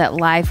out that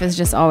life is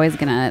just always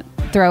going to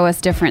throw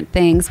us different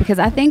things, because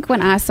I think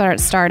when I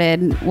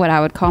started what I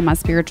would call my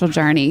spiritual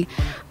journey,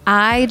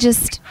 I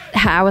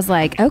was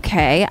like,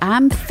 okay,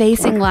 I'm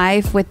facing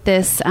life with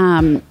this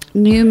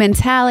new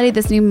mentality,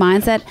 this new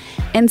mindset.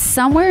 And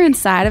somewhere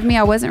inside of me,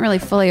 I wasn't really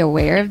fully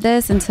aware of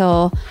this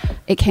until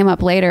it came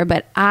up later,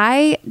 but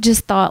I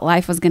just thought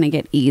life was going to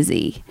get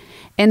easy.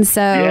 And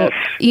so,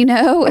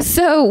 yes.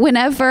 So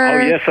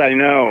whenever... Oh, yes, I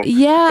know.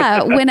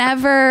 Yeah.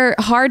 Whenever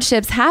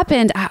hardships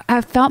happened,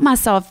 I felt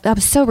myself, I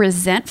was so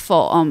resentful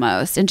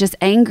almost, and just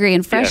angry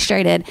and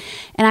frustrated. Yes.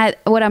 And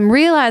what I'm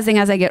realizing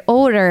as I get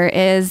older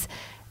is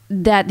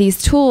that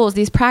these tools,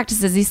 these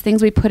practices, these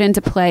things we put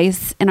into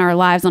place in our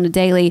lives on a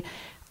daily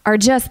are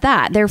just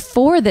that. They're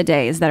for the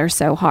days that are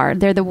so hard.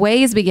 They're the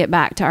ways we get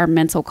back to our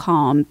mental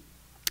calm.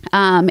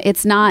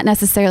 It's not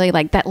necessarily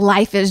like that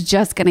life is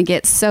just going to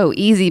get so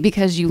easy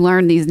because you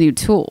learn these new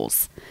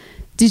tools.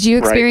 Did you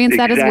experience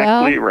that as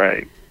well? Exactly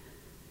right.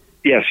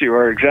 Yes, you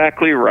are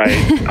exactly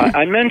right.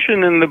 I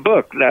mentioned in the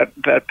book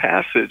that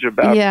passage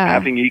about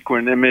having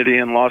equanimity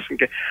and loss and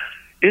gain.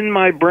 In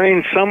my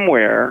brain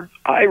somewhere,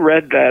 I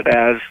read that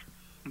as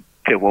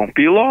there won't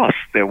be loss,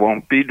 there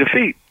won't be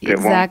defeat, there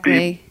won't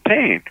be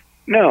pain.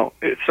 No,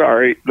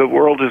 sorry, the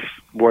world is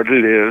what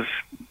it is,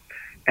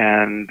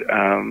 and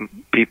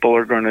people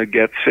are going to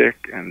get sick,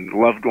 and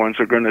loved ones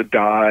are going to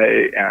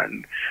die,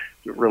 and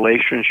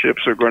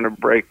relationships are going to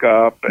break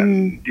up,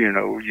 and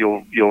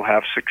you'll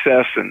have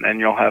success, and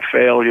then you'll have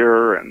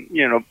failure, and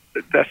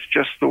that's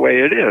just the way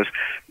it is.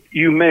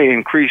 You may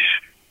increase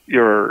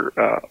your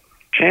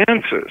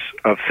chances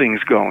of things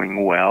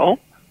going well.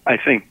 I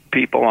think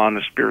people on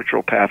the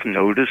spiritual path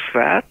notice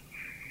that,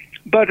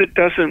 but it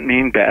doesn't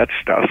mean bad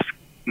stuff's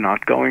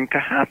not going to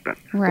happen.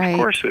 Right. Of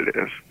course it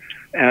is.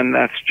 And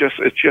it's just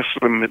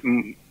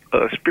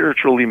a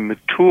spiritually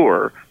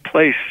mature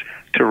place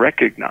to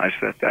recognize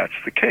that that's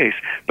the case.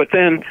 But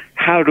then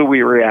how do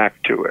we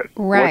react to it?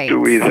 Right.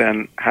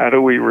 How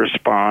do we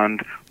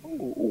respond?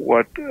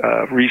 What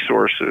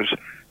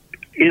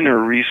inner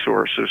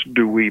resources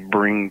do we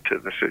bring to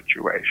the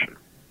situation?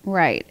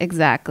 Right,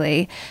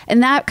 exactly.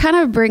 And that kind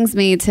of brings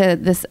me to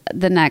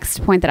the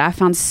next point that I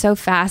found so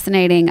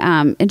fascinating,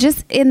 and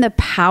just in the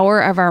power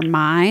of our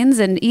minds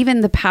and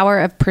even the power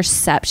of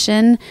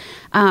perception.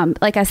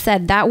 Like I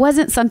said, that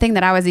wasn't something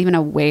that I was even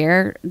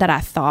aware that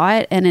I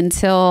thought, and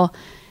until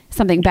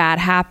something bad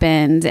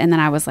happened, and then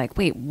I was like,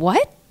 wait,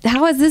 what?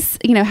 How is this,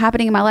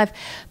 happening in my life?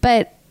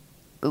 But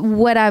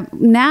what I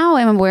now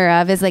am aware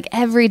of is like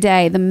every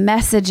day the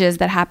messages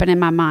that happen in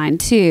my mind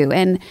too.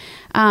 And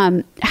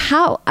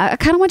how I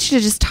kind of want you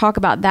to just talk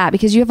about that,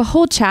 because you have a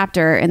whole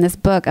chapter in this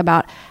book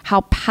about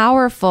how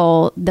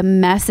powerful the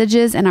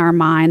messages in our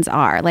minds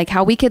are, like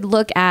how we could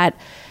look at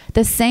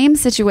the same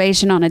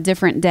situation on a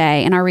different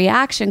day and our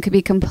reaction could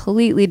be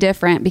completely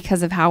different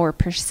because of how we're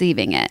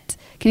perceiving it.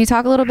 Can you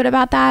talk a little bit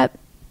about that?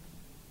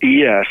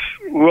 Yes.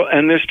 Well,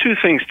 and there's two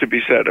things to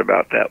be said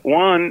about that.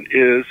 One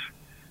is,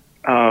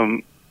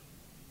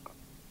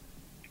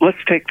 let's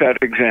take that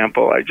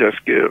example I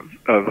just give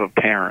of a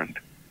parent.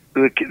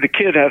 The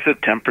kid has a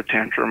temper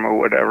tantrum or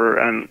whatever,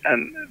 and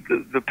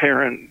the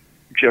parent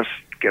just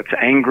gets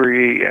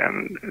angry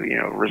and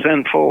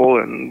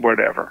resentful and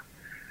whatever.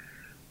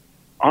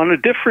 On a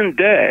different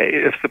day,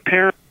 if the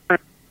parent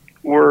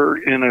were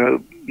in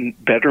a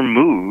better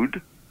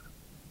mood,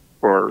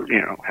 or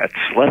had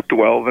slept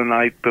well the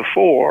night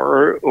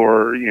before,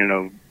 or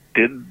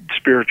did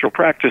spiritual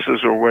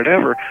practices or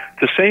whatever,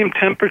 the same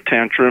temper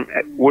tantrum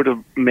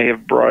may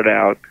have brought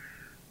out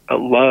a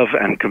love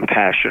and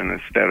compassion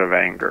instead of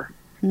anger.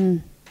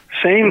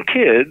 Same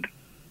kid,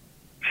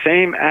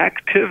 same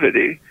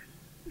activity,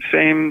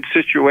 same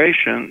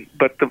situation,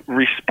 but the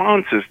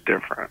response is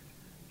different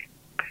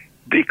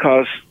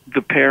because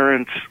the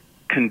parent's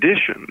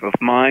condition of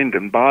mind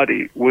and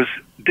body was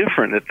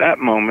different at that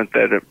moment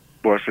that it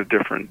was a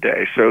different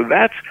day. So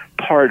that's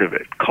part of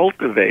it,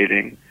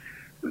 cultivating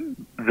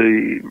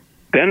the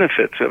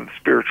benefits of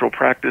spiritual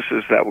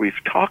practices that we've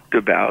talked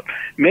about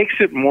makes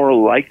it more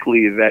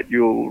likely that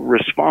you'll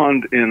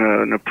respond in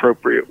an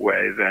appropriate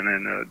way than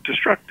in a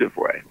destructive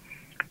way.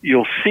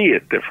 You'll see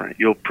it different.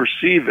 You'll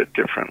perceive it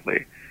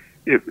differently.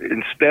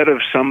 Instead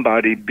of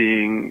somebody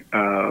being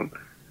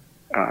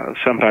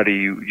somebody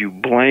you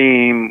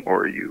blame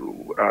or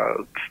you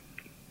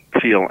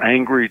feel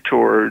angry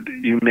toward,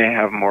 you may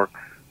have more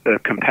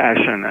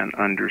compassion and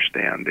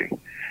understanding.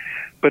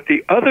 But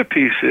the other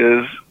piece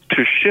is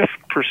to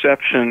shift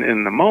perception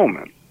in the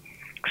moment.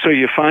 So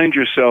you find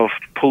yourself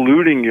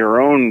polluting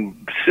your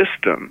own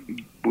system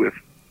with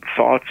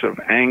thoughts of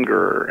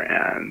anger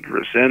and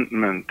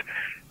resentment,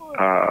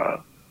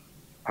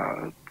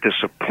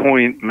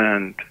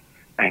 disappointment,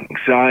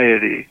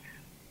 anxiety.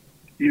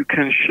 You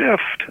can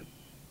shift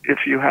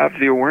if you have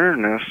the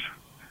awareness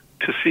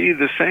to see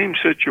the same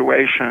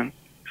situation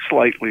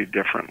slightly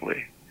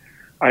differently.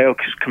 I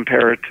always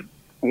compare it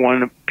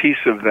one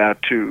piece of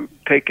that to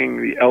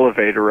taking the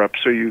elevator up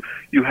so you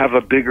have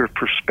a bigger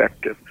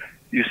perspective.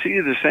 You see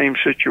the same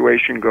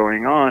situation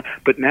going on,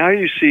 but now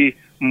you see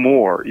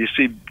more. You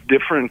see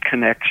different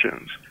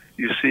connections.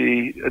 You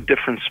see a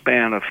different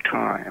span of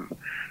time.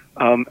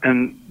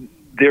 And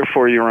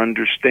therefore your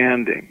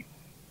understanding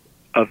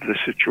of the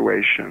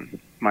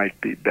situation might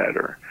be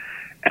better.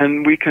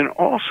 And we can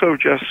also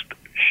just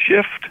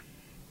shift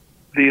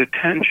the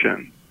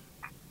attention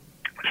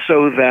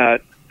so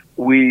that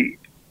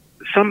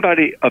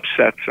somebody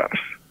upsets us.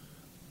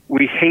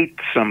 We hate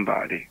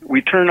somebody.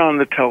 We turn on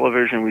the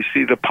television, we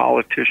see the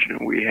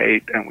politician we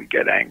hate, and we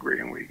get angry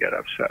and we get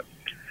upset.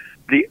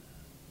 The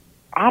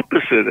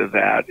opposite of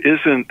that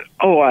isn't,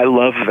 oh, I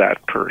love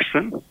that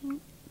person,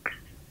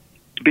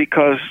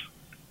 because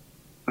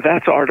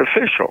that's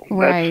artificial.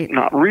 Right. That's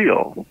not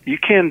real. You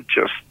can't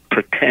just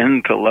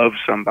pretend to love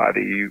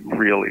somebody you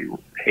really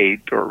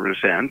hate or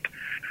resent.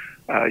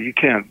 You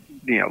can't,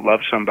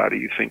 love somebody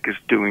you think is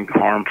doing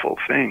harmful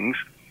things.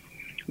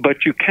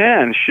 But you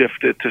can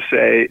shift it to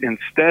say,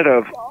 instead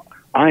of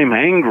I'm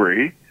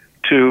angry,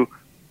 to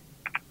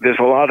there's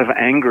a lot of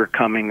anger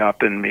coming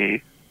up in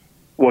me.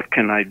 What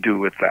can I do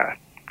with that?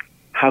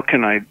 How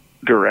can I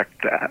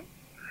direct that?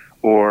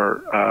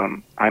 Or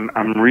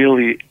I'm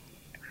really,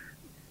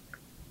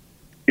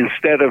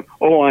 instead of,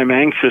 oh, I'm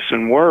anxious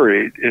and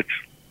worried, it's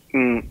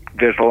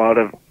there's a lot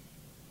of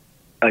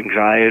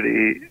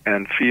anxiety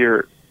and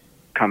fear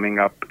coming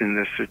up in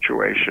this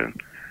situation.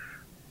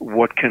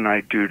 What can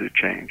I do to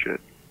change it?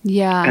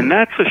 Yeah. And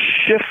that's a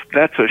shift.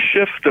 That's a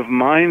shift of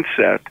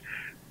mindset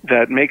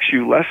that makes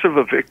you less of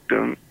a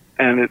victim,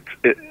 and it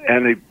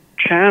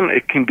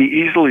can be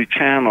easily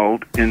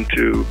channeled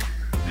into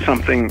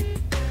something,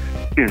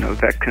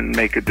 that can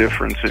make a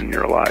difference in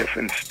your life,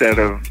 instead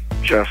of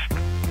just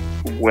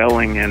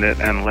welling in it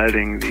and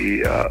letting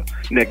the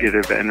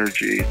negative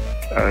energy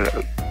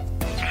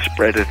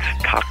spread its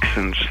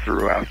toxins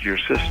throughout your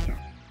system.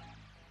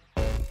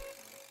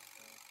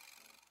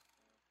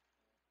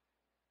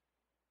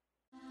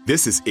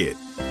 This is it.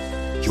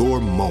 Your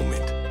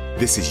moment.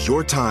 This is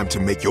your time to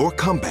make your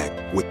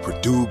comeback with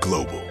Purdue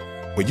Global.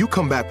 When you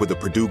come back with a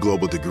Purdue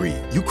Global degree,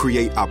 you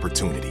create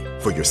opportunity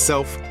for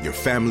yourself, your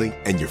family,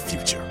 and your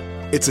future.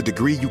 It's a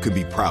degree you can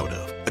be proud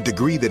of, a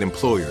degree that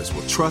employers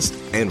will trust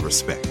and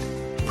respect.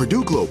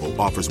 Purdue Global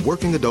offers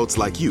working adults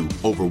like you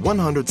over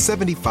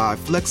 175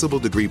 flexible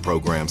degree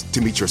programs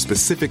to meet your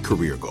specific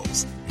career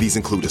goals. These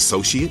include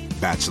associate,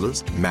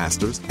 bachelor's,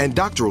 master's, and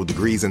doctoral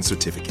degrees and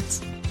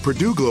certificates.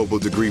 Purdue Global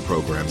degree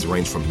programs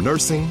range from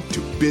nursing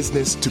to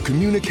business to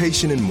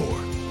communication and more.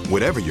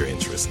 Whatever your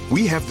interest,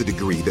 we have the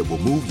degree that will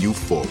move you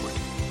forward.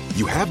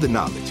 You have the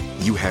knowledge,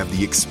 you have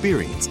the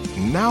experience.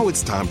 Now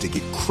it's time to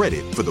get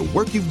credit for the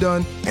work you've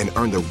done and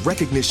earn the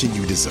recognition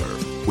you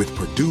deserve with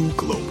Purdue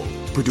Global,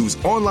 Purdue's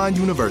online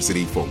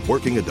university for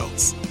working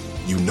adults.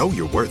 You know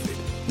you're worth it.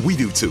 We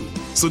do too.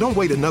 So don't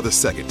wait another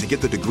second to get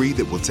the degree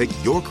that will take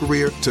your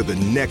career to the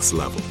next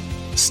level.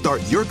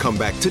 Start your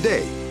comeback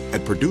today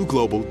at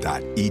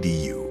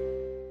purdueglobal.edu.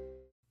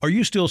 Are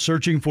you still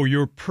searching for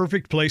your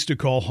perfect place to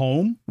call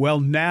home? Well,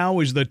 now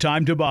is the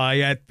time to buy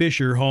at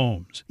Fisher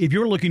Homes. If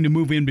you're looking to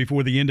move in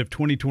before the end of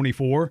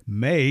 2024,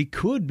 May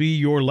could be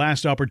your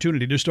last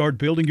opportunity to start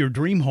building your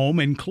dream home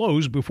and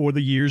close before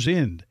the year's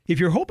end. If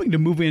you're hoping to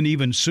move in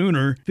even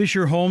sooner,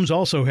 Fisher Homes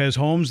also has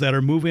homes that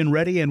are move-in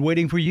ready and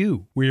waiting for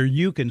you, where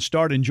you can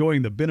start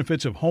enjoying the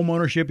benefits of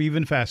homeownership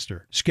even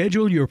faster.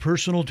 Schedule your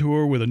personal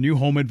tour with a new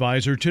home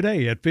advisor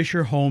today at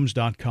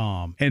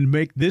FisherHomes.com and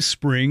make this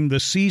spring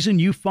the season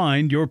you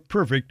find your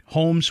perfect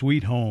home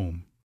sweet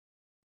home.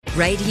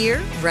 Right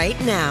here, right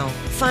now.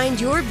 Find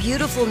your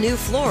beautiful new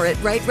floor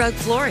at Right Rug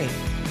Flooring.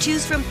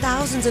 Choose from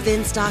thousands of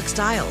in-stock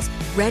styles,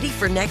 ready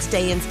for next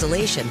day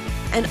installation,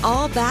 and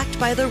all backed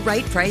by the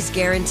right price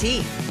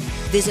guarantee.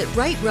 Visit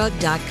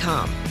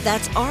rightrug.com.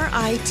 That's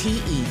RITERUG.com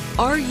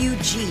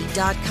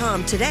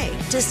today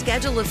to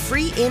schedule a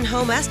free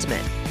in-home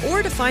estimate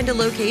or to find a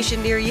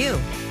location near you.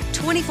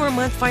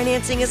 24-month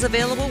financing is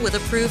available with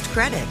approved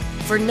credit.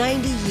 For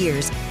 90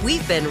 years,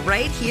 we've been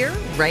right here,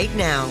 right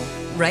now.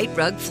 Right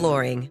Rug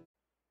Flooring.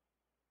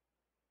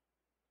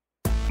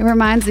 It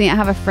reminds me, I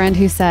have a friend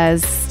who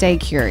says, stay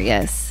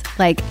curious.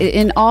 Like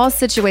in all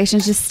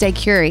situations, just stay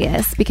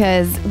curious,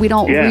 because we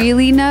don't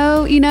really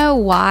know,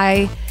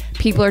 why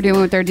people are doing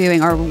what they're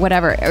doing or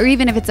whatever. Or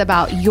even if it's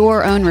about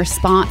your own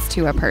response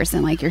to a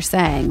person, like you're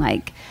saying,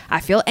 like, I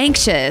feel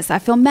anxious, I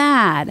feel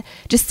mad.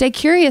 Just stay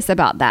curious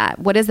about that.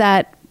 What is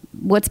that?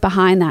 What's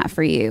behind that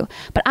for you?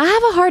 But I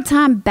have a hard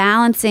time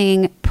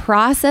balancing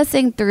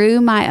processing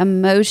through my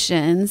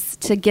emotions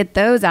to get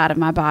those out of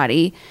my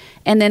body,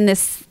 and then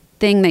this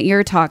thing that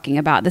you're talking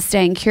about, the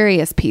staying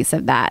curious piece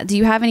of that. Do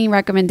you have any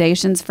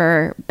recommendations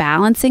for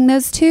balancing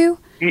those two?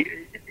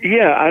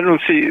 Yeah, I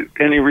don't see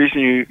any reason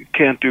you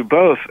can't do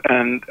both.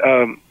 And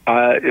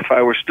if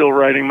I were still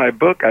writing my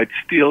book, I'd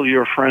steal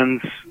your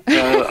friend's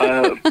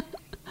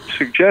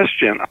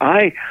suggestion.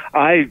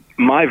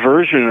 My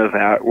version of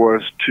that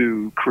was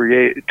to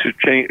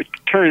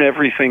turn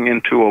everything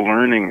into a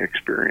learning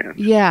experience.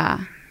 Yeah.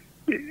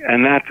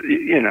 and that,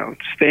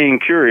 staying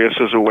curious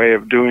is a way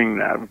of doing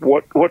that.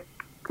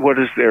 What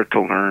is there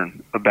to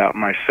learn about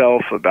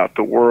myself, about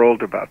the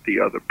world, about the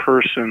other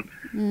person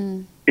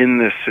in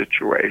this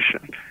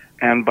situation?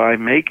 And by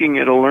making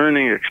it a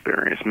learning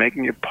experience,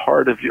 making it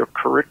part of your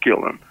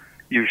curriculum,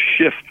 you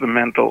shift the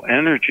mental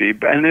energy,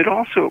 and it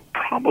also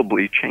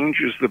probably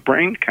changes the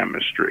brain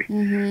chemistry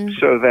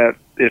so that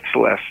it's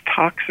less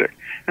toxic.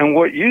 And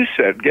what you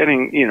said,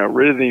 getting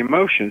rid of the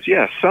emotions,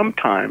 yes,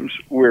 sometimes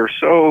we're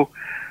so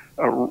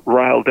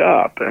riled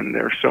up and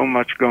there's so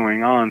much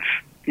going on,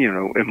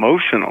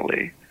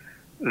 emotionally,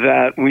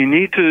 that we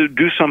need to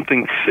do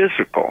something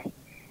physical.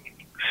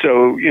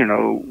 So,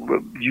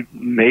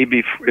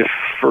 maybe if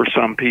for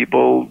some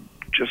people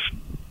just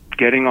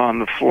getting on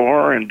the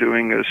floor and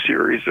doing a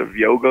series of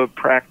yoga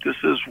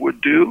practices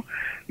would do.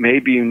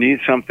 Maybe you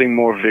need something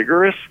more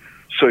vigorous.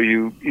 So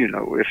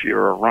if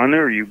you're a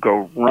runner, you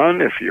go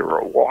run. If you're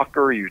a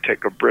walker, you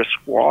take a brisk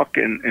walk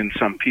in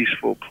some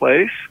peaceful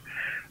place.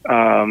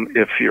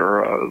 If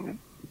you're a,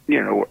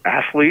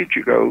 athlete,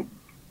 you go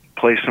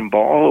play some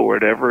ball or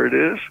whatever it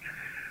is.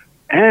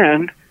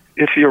 And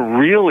if you're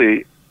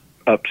really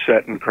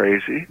upset and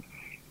crazy,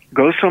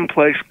 go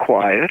someplace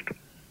quiet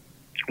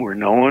where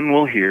no one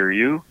will hear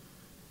you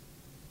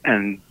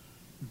and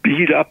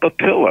beat up a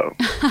pillow.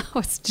 I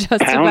was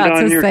just Pound about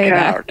on to your say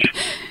couch.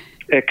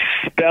 That.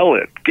 Expel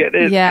it. Get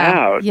it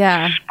out.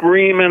 Yeah.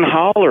 Scream and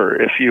holler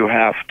if you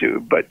have to,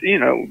 but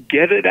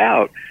get it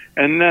out,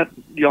 and that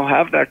you'll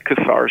have that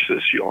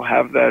catharsis. You'll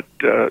have that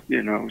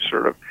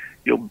sort of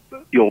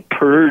you'll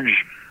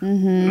purge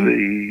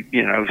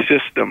the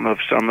system of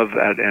some of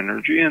that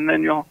energy, and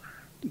then you'll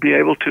be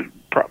able to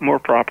more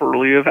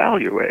properly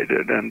evaluate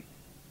it and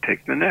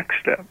take the next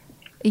step.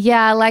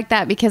 Yeah, I like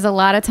that, because a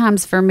lot of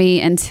times for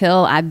me,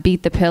 until I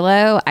beat the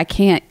pillow, I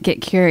can't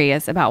get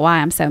curious about why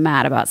I'm so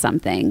mad about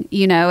something.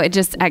 It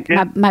just,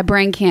 my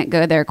brain can't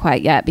go there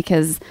quite yet,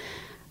 because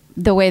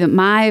the way that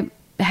my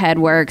head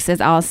works is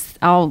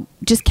I'll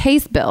just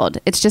case build.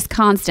 It's just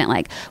constant,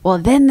 like, well,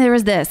 then there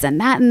was this and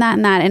that and that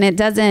and that. And it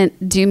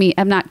doesn't do me,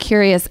 I'm not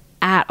curious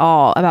at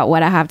all about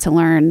what I have to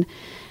learn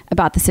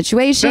about the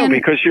situation. No,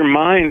 because your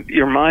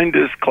mind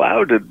is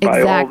clouded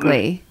by all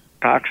this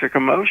toxic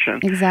emotion.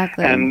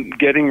 Exactly. And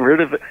getting rid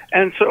of it.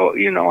 And so,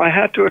 I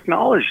had to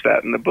acknowledge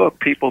that in the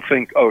book. People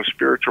think,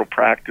 spiritual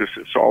practice,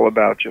 it's all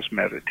about just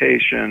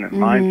meditation and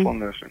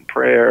mindfulness and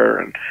prayer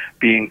and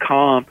being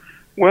calm.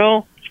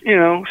 Well,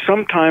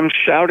 sometimes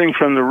shouting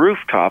from the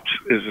rooftops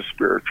is a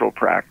spiritual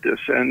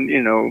practice.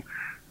 And,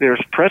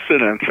 there's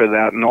precedent for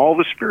that in all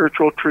the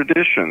spiritual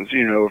traditions.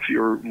 If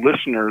your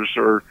listeners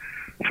are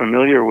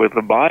familiar with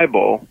the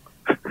Bible,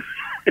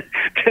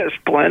 there's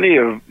plenty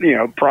of,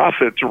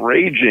 prophets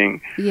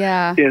raging,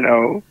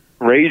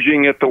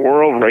 raging at the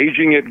world,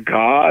 raging at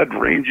God,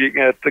 raging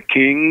at the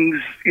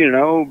kings,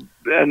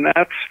 and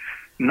that's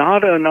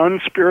not an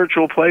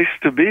unspiritual place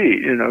to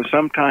be.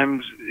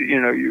 Sometimes,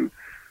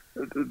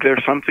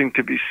 there's something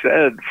to be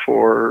said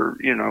for,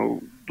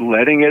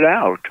 letting it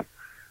out.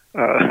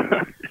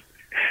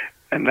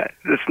 And that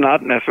it's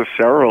not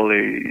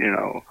necessarily,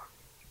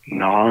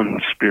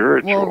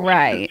 non-spiritual. Well,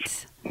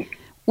 right.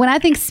 When I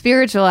think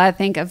spiritual, I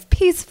think of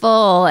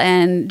peaceful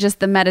and just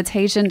the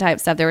meditation type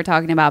stuff they were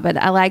talking about. But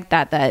I like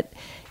that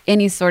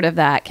any sort of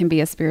that can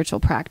be a spiritual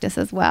practice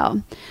as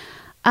well.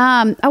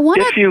 I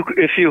want if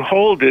you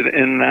hold it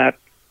in that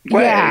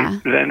way,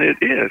 then it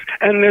is.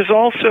 And there's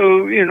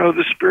also,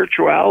 the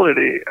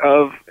spirituality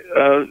of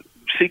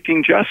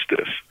seeking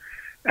justice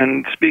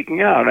and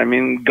speaking out. I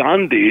mean,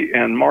 Gandhi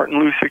and Martin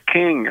Luther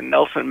King and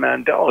Nelson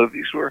Mandela,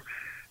 these were,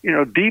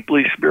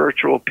 deeply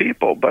spiritual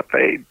people, but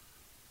they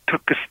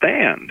took a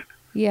stand.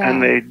 Yeah.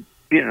 And they,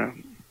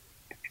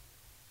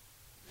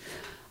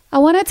 I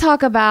want to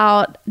talk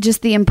about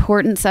just the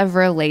importance of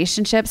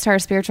relationships to our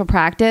spiritual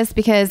practice,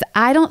 because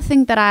I don't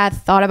think that I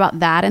thought about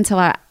that until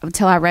I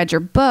read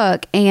your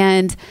book.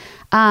 And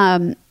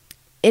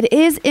it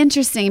is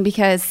interesting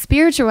because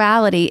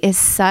spirituality is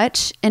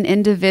such an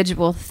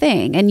individual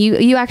thing. And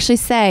you actually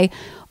say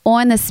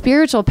on the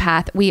spiritual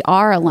path, we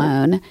are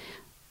alone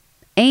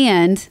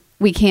and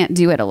we can't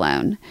do it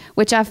alone,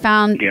 which I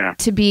found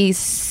to be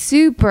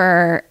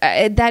super,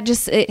 it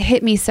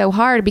hit me so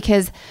hard,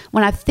 because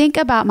when I think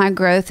about my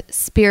growth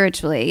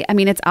spiritually, I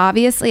mean, it's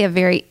obviously a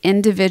very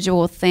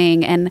individual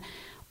thing. And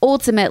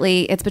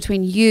ultimately it's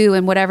between you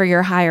and whatever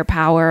your higher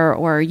power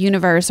or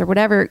universe or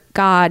whatever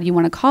God you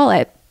want to call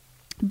it.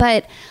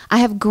 But I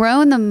have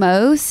grown the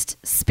most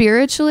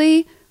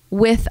spiritually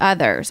with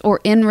others or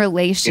in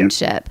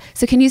relationship. Yeah.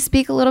 So can you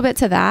speak a little bit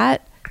to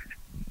that?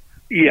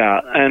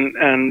 Yeah,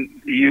 and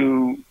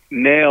you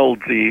nailed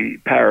the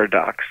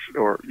paradox,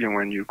 or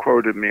when you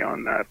quoted me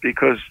on that,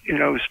 because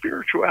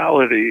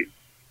spirituality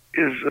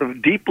is a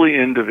deeply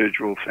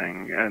individual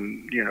thing,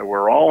 and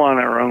we're all on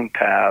our own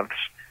paths.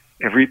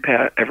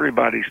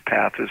 Everybody's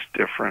path is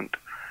different,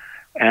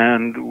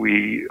 and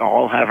we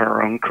all have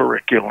our own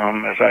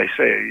curriculum. As I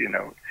say,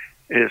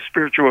 the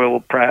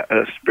spiritual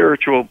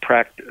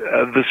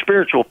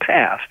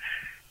path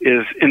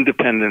is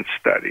independent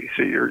study.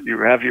 So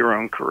you have your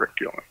own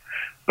curriculum.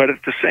 But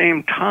at the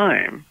same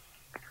time,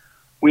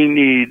 we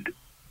need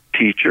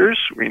teachers.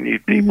 We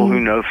need people who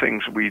know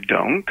things we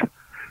don't.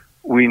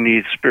 We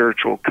need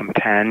spiritual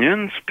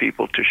companions,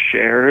 people to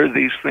share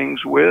these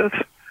things with,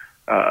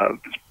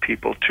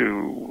 people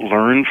to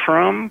learn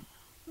from,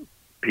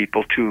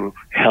 people to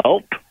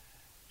help,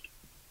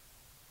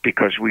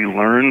 because we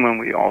learn when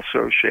we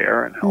also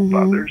share and help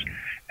others.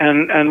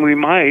 And we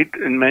might,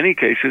 in many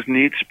cases,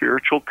 need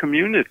spiritual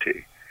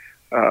community,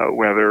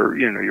 whether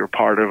you're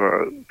part of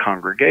a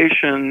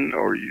congregation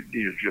or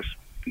you're just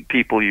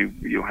people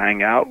you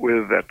hang out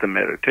with at the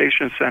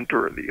meditation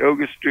center or the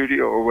yoga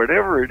studio or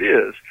whatever it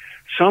is.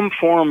 Some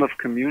form of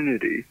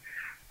community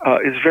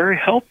is very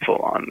helpful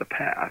on the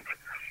path.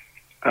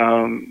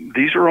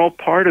 These are all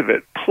part of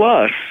it,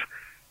 plus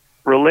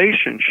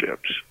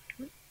relationships,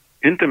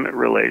 intimate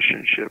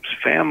relationships,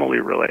 family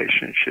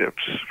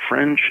relationships,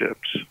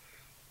 friendships,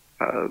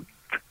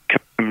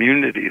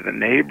 community, the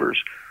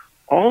neighbors.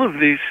 All of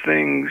these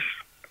things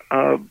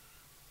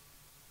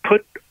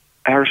put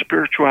our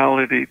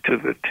spirituality to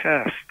the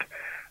test.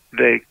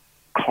 They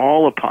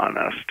call upon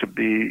us to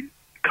be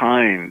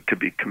kind, to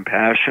be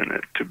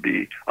compassionate, to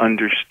be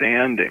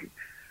understanding,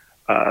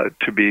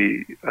 to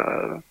be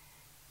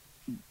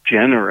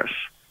generous.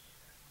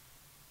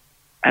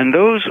 And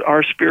those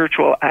are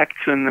spiritual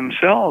acts in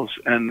themselves,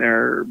 and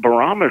they're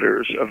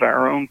barometers of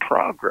our own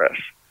progress.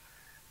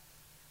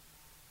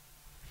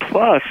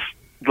 Plus,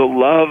 the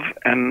love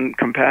and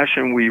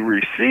compassion we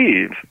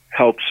receive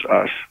helps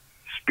us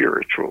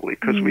spiritually,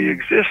 because we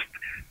exist.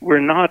 We're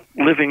not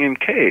living in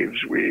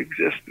caves. We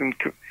exist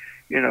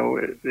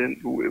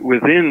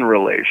within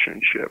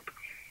relationship.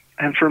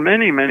 And for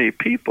many, many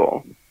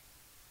people,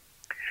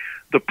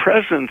 the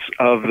presence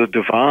of the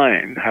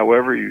divine,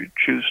 however you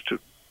choose to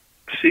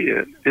see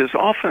it, is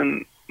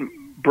often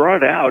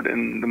brought out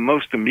in the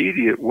most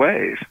immediate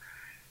ways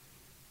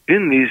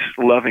in these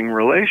loving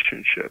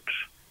relationships.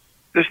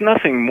 There's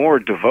nothing more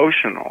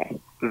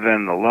devotional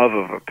than the love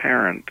of a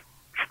parent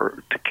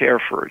to care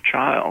for a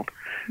child.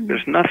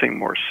 There's nothing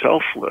more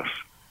selfless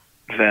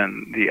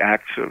than the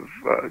acts of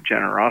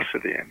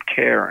generosity and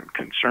care and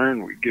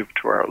concern we give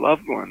to our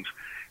loved ones.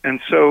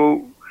 And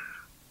so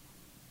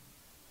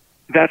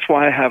that's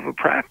why I have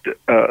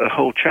a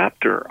whole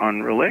chapter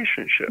on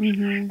relationships.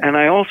 And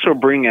I also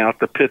bring out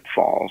the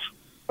pitfalls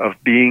of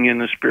being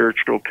in a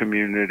spiritual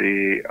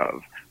community,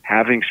 of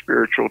having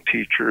spiritual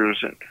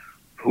teachers, and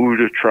who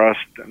to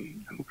trust.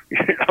 And,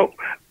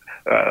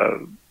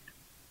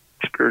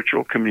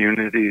 spiritual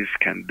communities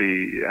can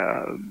be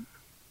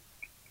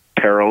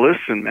perilous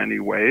in many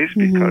ways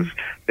because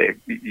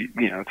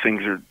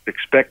things are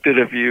expected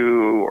of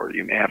you, or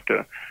you may have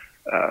to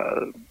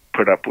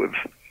put up with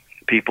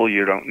people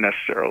you don't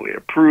necessarily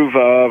approve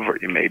of, or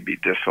you may be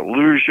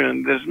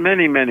disillusioned. There's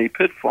many, many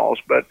pitfalls,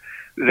 but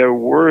they're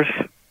worth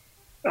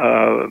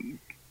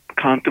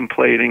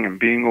contemplating and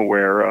being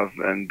aware of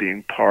and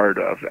being part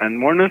of.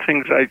 And one of the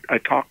things I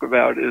talk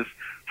about is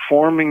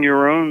forming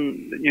your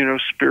own,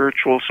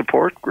 spiritual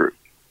support group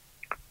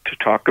to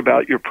talk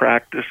about your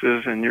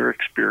practices and your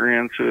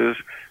experiences.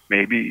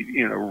 Maybe,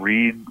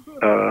 read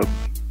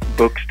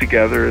books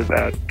together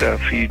that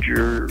feed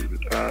your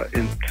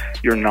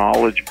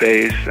knowledge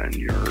base and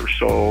your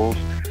souls.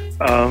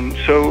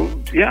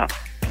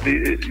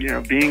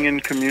 Being in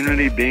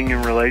community, being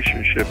in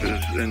relationship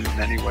is in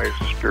many ways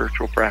a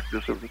spiritual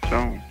practice of its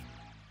own.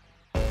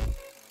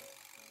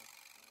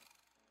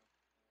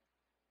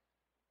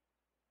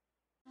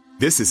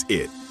 This is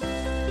it.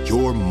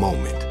 Your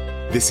moment.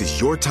 This is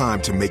your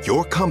time to make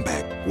your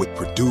comeback with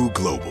Purdue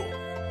Global.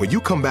 When you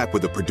come back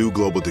with a Purdue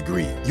Global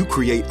degree, you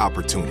create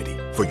opportunity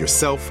for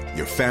yourself,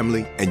 your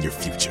family, and your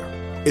future.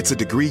 It's a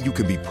degree you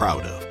can be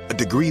proud of, a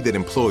degree that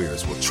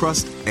employers will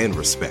trust and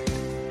respect.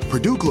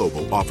 Purdue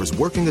Global offers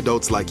working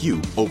adults like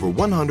you over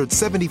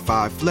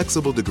 175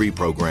 flexible degree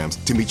programs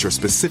to meet your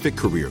specific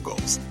career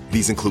goals.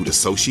 These include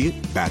associate,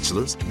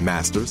 bachelor's,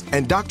 master's,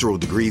 and doctoral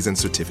degrees and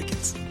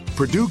certificates.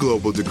 Purdue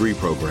Global degree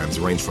programs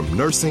range from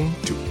nursing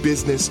to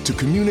business to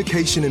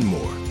communication and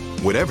more.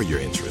 Whatever your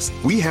interest,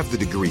 we have the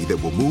degree that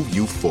will move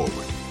you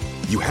forward.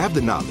 You have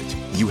the knowledge,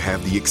 you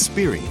have the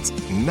experience.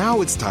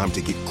 Now it's time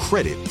to get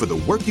credit for the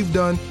work you've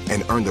done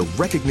and earn the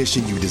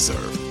recognition you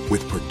deserve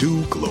with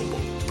Purdue Global,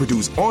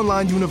 Purdue's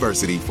online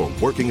university for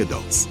working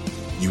adults.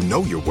 You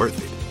know you're worth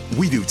it.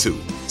 We do too.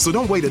 So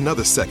don't wait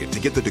another second to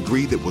get the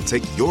degree that will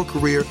take your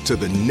career to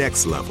the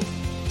next level.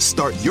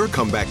 Start your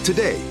comeback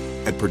today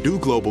at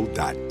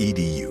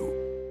purdueglobal.edu.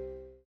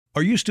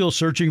 Are you still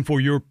searching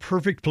for your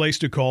perfect place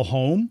to call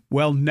home?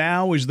 Well,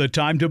 now is the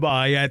time to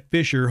buy at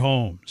Fisher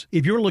Homes.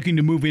 If you're looking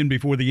to move in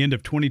before the end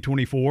of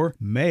 2024,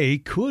 May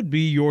could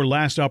be your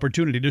last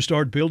opportunity to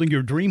start building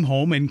your dream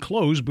home and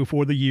close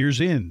before the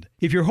year's end.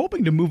 If you're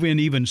hoping to move in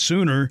even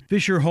sooner,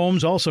 Fisher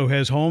Homes also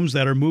has homes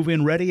that are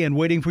move-in ready and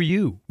waiting for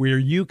you, where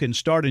you can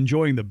start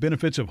enjoying the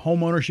benefits of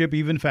homeownership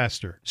even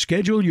faster.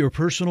 Schedule your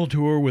personal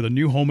tour with a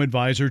new home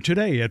advisor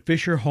today at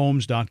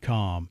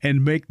FisherHomes.com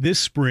and make this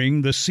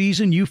spring the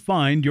season you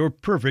find your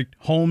perfect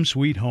home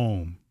sweet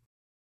home.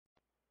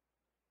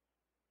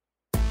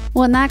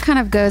 Well, and that kind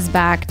of goes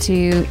back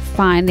to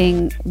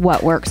finding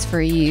what works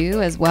for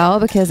you as well,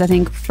 because I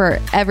think for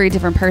every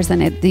different person,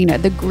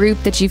 the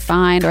group that you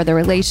find or the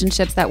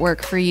relationships that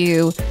work for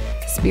you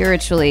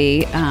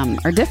spiritually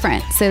are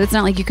different. So it's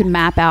not like you can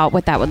map out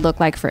what that would look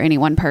like for any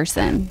one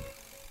person.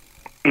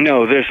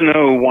 No, there's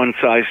no one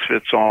size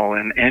fits all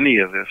in any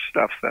of this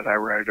stuff that I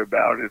write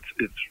about.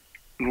 It's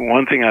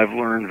one thing I've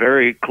learned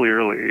very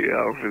clearly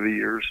over the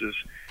years is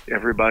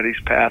everybody's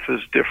path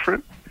is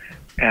different,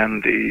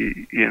 and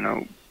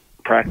the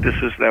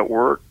practices that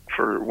work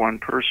for one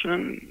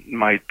person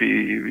might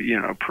be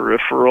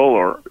peripheral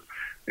or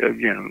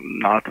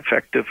not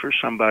effective for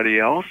somebody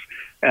else,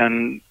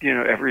 and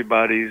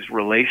everybody's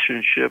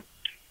relationship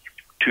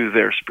to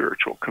their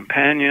spiritual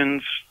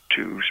companions,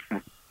 to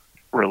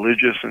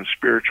religious and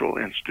spiritual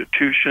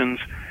institutions,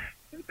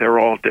 they're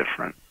all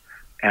different.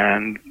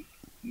 And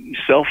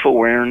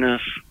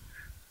self-awareness,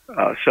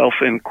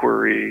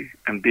 self-inquiry,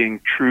 and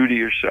being true to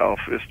yourself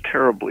is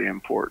terribly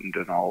important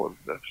in all of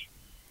this.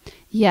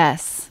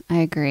 Yes, I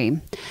agree.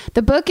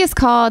 The book is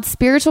called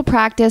Spiritual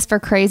Practice for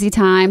Crazy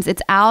Times.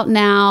 It's out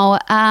now.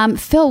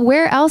 Phil,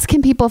 where else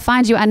can people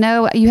find you? I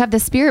know you have the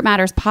Spirit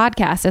Matters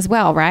podcast as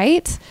well,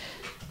 right?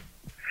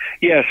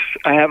 Yes,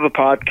 I have a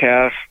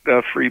podcast,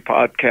 a free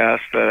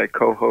podcast that I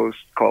co-host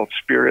called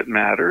Spirit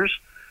Matters.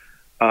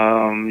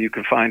 You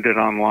can find it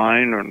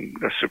online and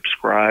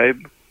subscribe.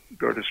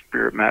 Go to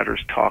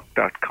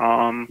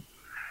spiritmatterstalk.com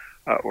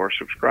or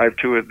subscribe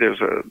to it. There's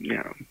a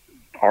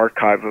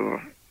archive of a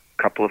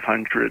couple of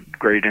hundred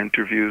great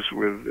interviews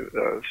with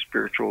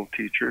spiritual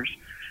teachers.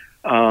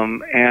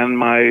 And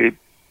my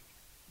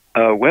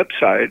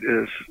website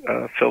is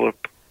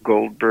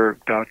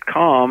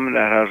philipgoldberg.com.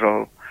 That has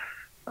a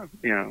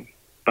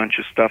bunch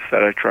of stuff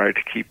that I try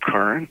to keep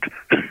current.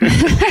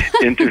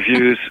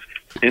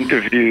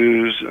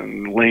 interviews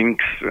and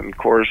links and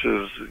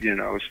courses,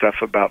 stuff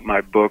about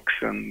my books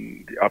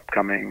and the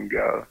upcoming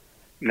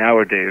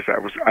nowadays I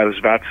was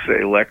about to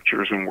say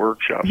lectures and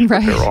workshops, but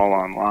right. They're all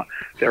online.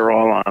 They're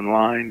all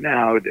online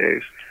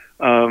nowadays.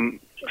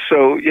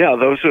 So yeah,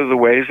 those are the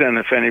ways, and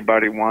if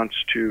anybody wants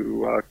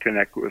to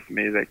connect with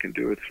me, they can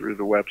do it through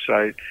the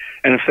website.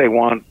 And if they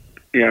want,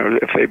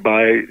 if they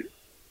buy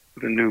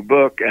the new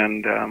book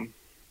and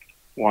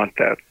want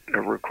that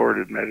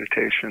recorded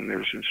meditation,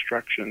 there's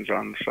instructions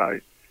on the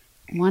site.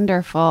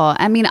 Wonderful.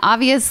 I mean,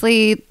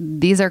 obviously,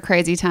 these are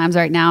crazy times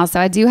right now, so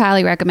I do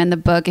highly recommend the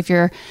book. If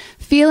you're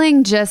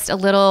feeling just a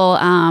little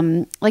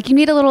like you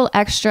need a little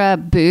extra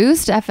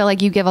boost, I feel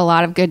like you give a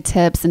lot of good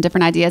tips and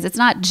different ideas. It's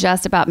not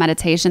just about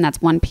meditation.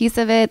 That's one piece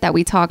of it that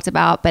we talked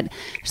about, but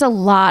there's a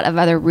lot of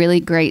other really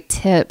great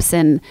tips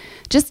and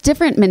just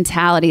different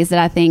mentalities that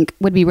I think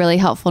would be really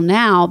helpful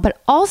now.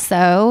 But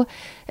also,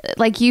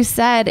 like you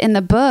said in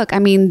the book, I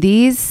mean,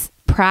 these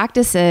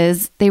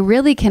practices, they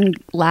really can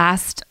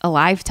last a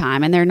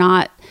lifetime, and they're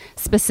not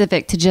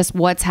specific to just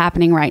what's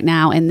happening right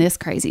now in this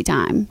crazy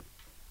time.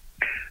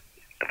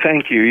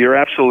 Thank you. You're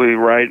absolutely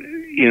right.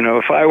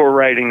 If I were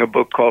writing a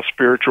book called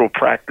Spiritual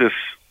Practice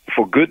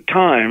for Good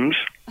Times,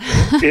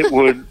 it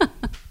would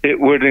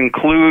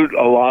include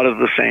a lot of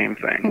the same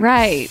things.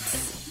 Right.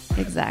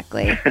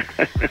 Exactly.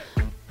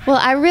 Well,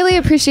 I really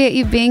appreciate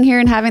you being here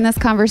and having this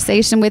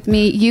conversation with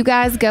me. You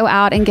guys go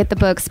out and get the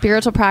book,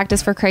 Spiritual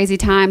Practice for Crazy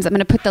Times. I'm going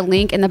to put the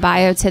link in the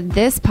bio to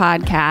this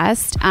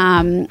podcast.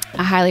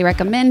 I highly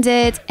recommend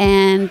it.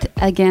 And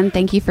again,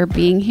 thank you for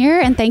being here.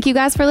 And thank you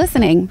guys for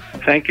listening.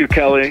 Thank you,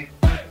 Kelly.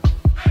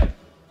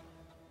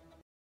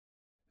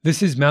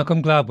 This is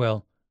Malcolm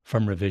Gladwell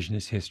from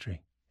Revisionist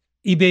History.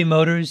 eBay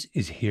Motors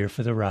is here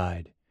for the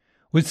ride.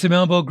 With some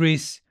elbow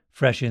grease,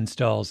 fresh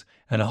installs,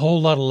 and a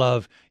whole lot of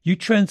love, you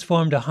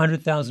transformed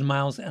 100,000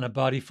 miles and a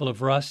body full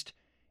of rust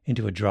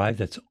into a drive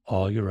that's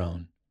all your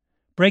own.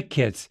 Brake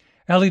kits,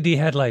 LED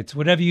headlights,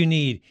 whatever you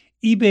need,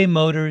 eBay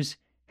Motors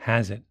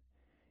has it.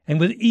 And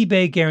with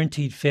eBay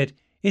Guaranteed Fit,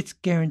 it's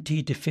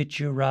guaranteed to fit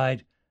your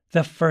ride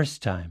the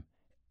first time,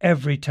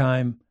 every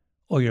time,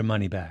 or your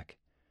money back.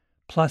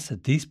 Plus,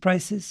 at these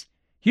prices,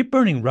 you're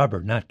burning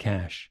rubber, not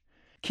cash.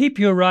 Keep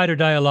your ride or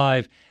die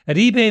alive at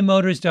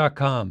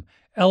ebaymotors.com.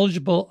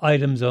 Eligible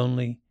items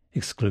only.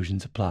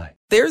 Exclusions apply.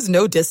 There's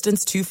no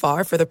distance too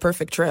far for the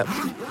perfect trip.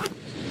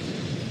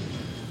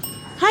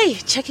 Hi,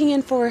 checking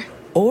in for...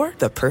 Or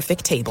the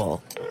perfect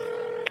table.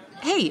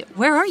 Hey,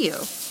 where are you?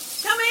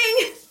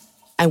 Coming!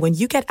 And when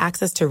you get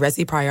access to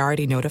Resi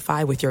Priority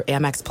Notify with your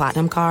Amex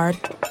Platinum card...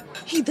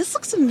 Hey, this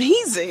looks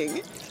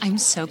amazing! I'm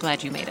so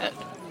glad you made it.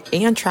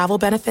 And travel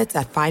benefits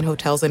at fine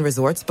hotels and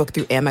resorts booked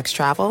through Amex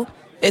Travel,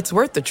 it's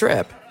worth the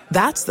trip.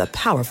 That's the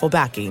powerful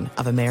backing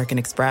of American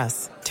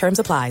Express. Terms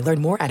apply.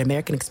 Learn more at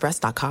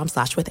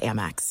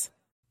americanexpress.com/withAmex.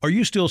 Are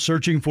you still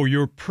searching for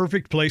your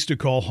perfect place to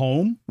call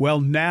home?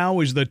 Well, now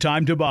is the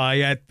time to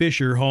buy at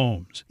Fisher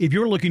Homes. If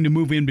you're looking to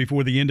move in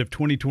before the end of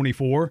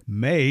 2024,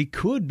 May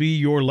could be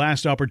your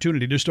last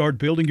opportunity to start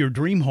building your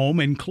dream home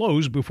and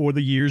close before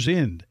the year's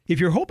end. If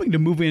you're hoping to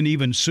move in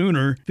even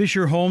sooner,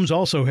 Fisher Homes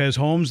also has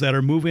homes that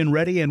are move-in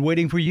ready and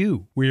waiting for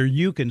you, where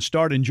you can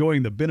start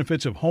enjoying the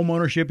benefits of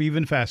homeownership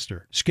even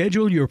faster.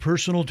 Schedule your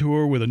personal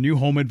tour with a new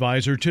home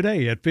advisor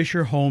today at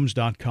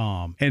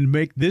FisherHomes.com and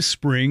make this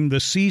spring the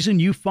season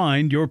you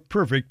find your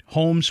perfect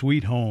home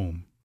sweet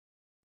home.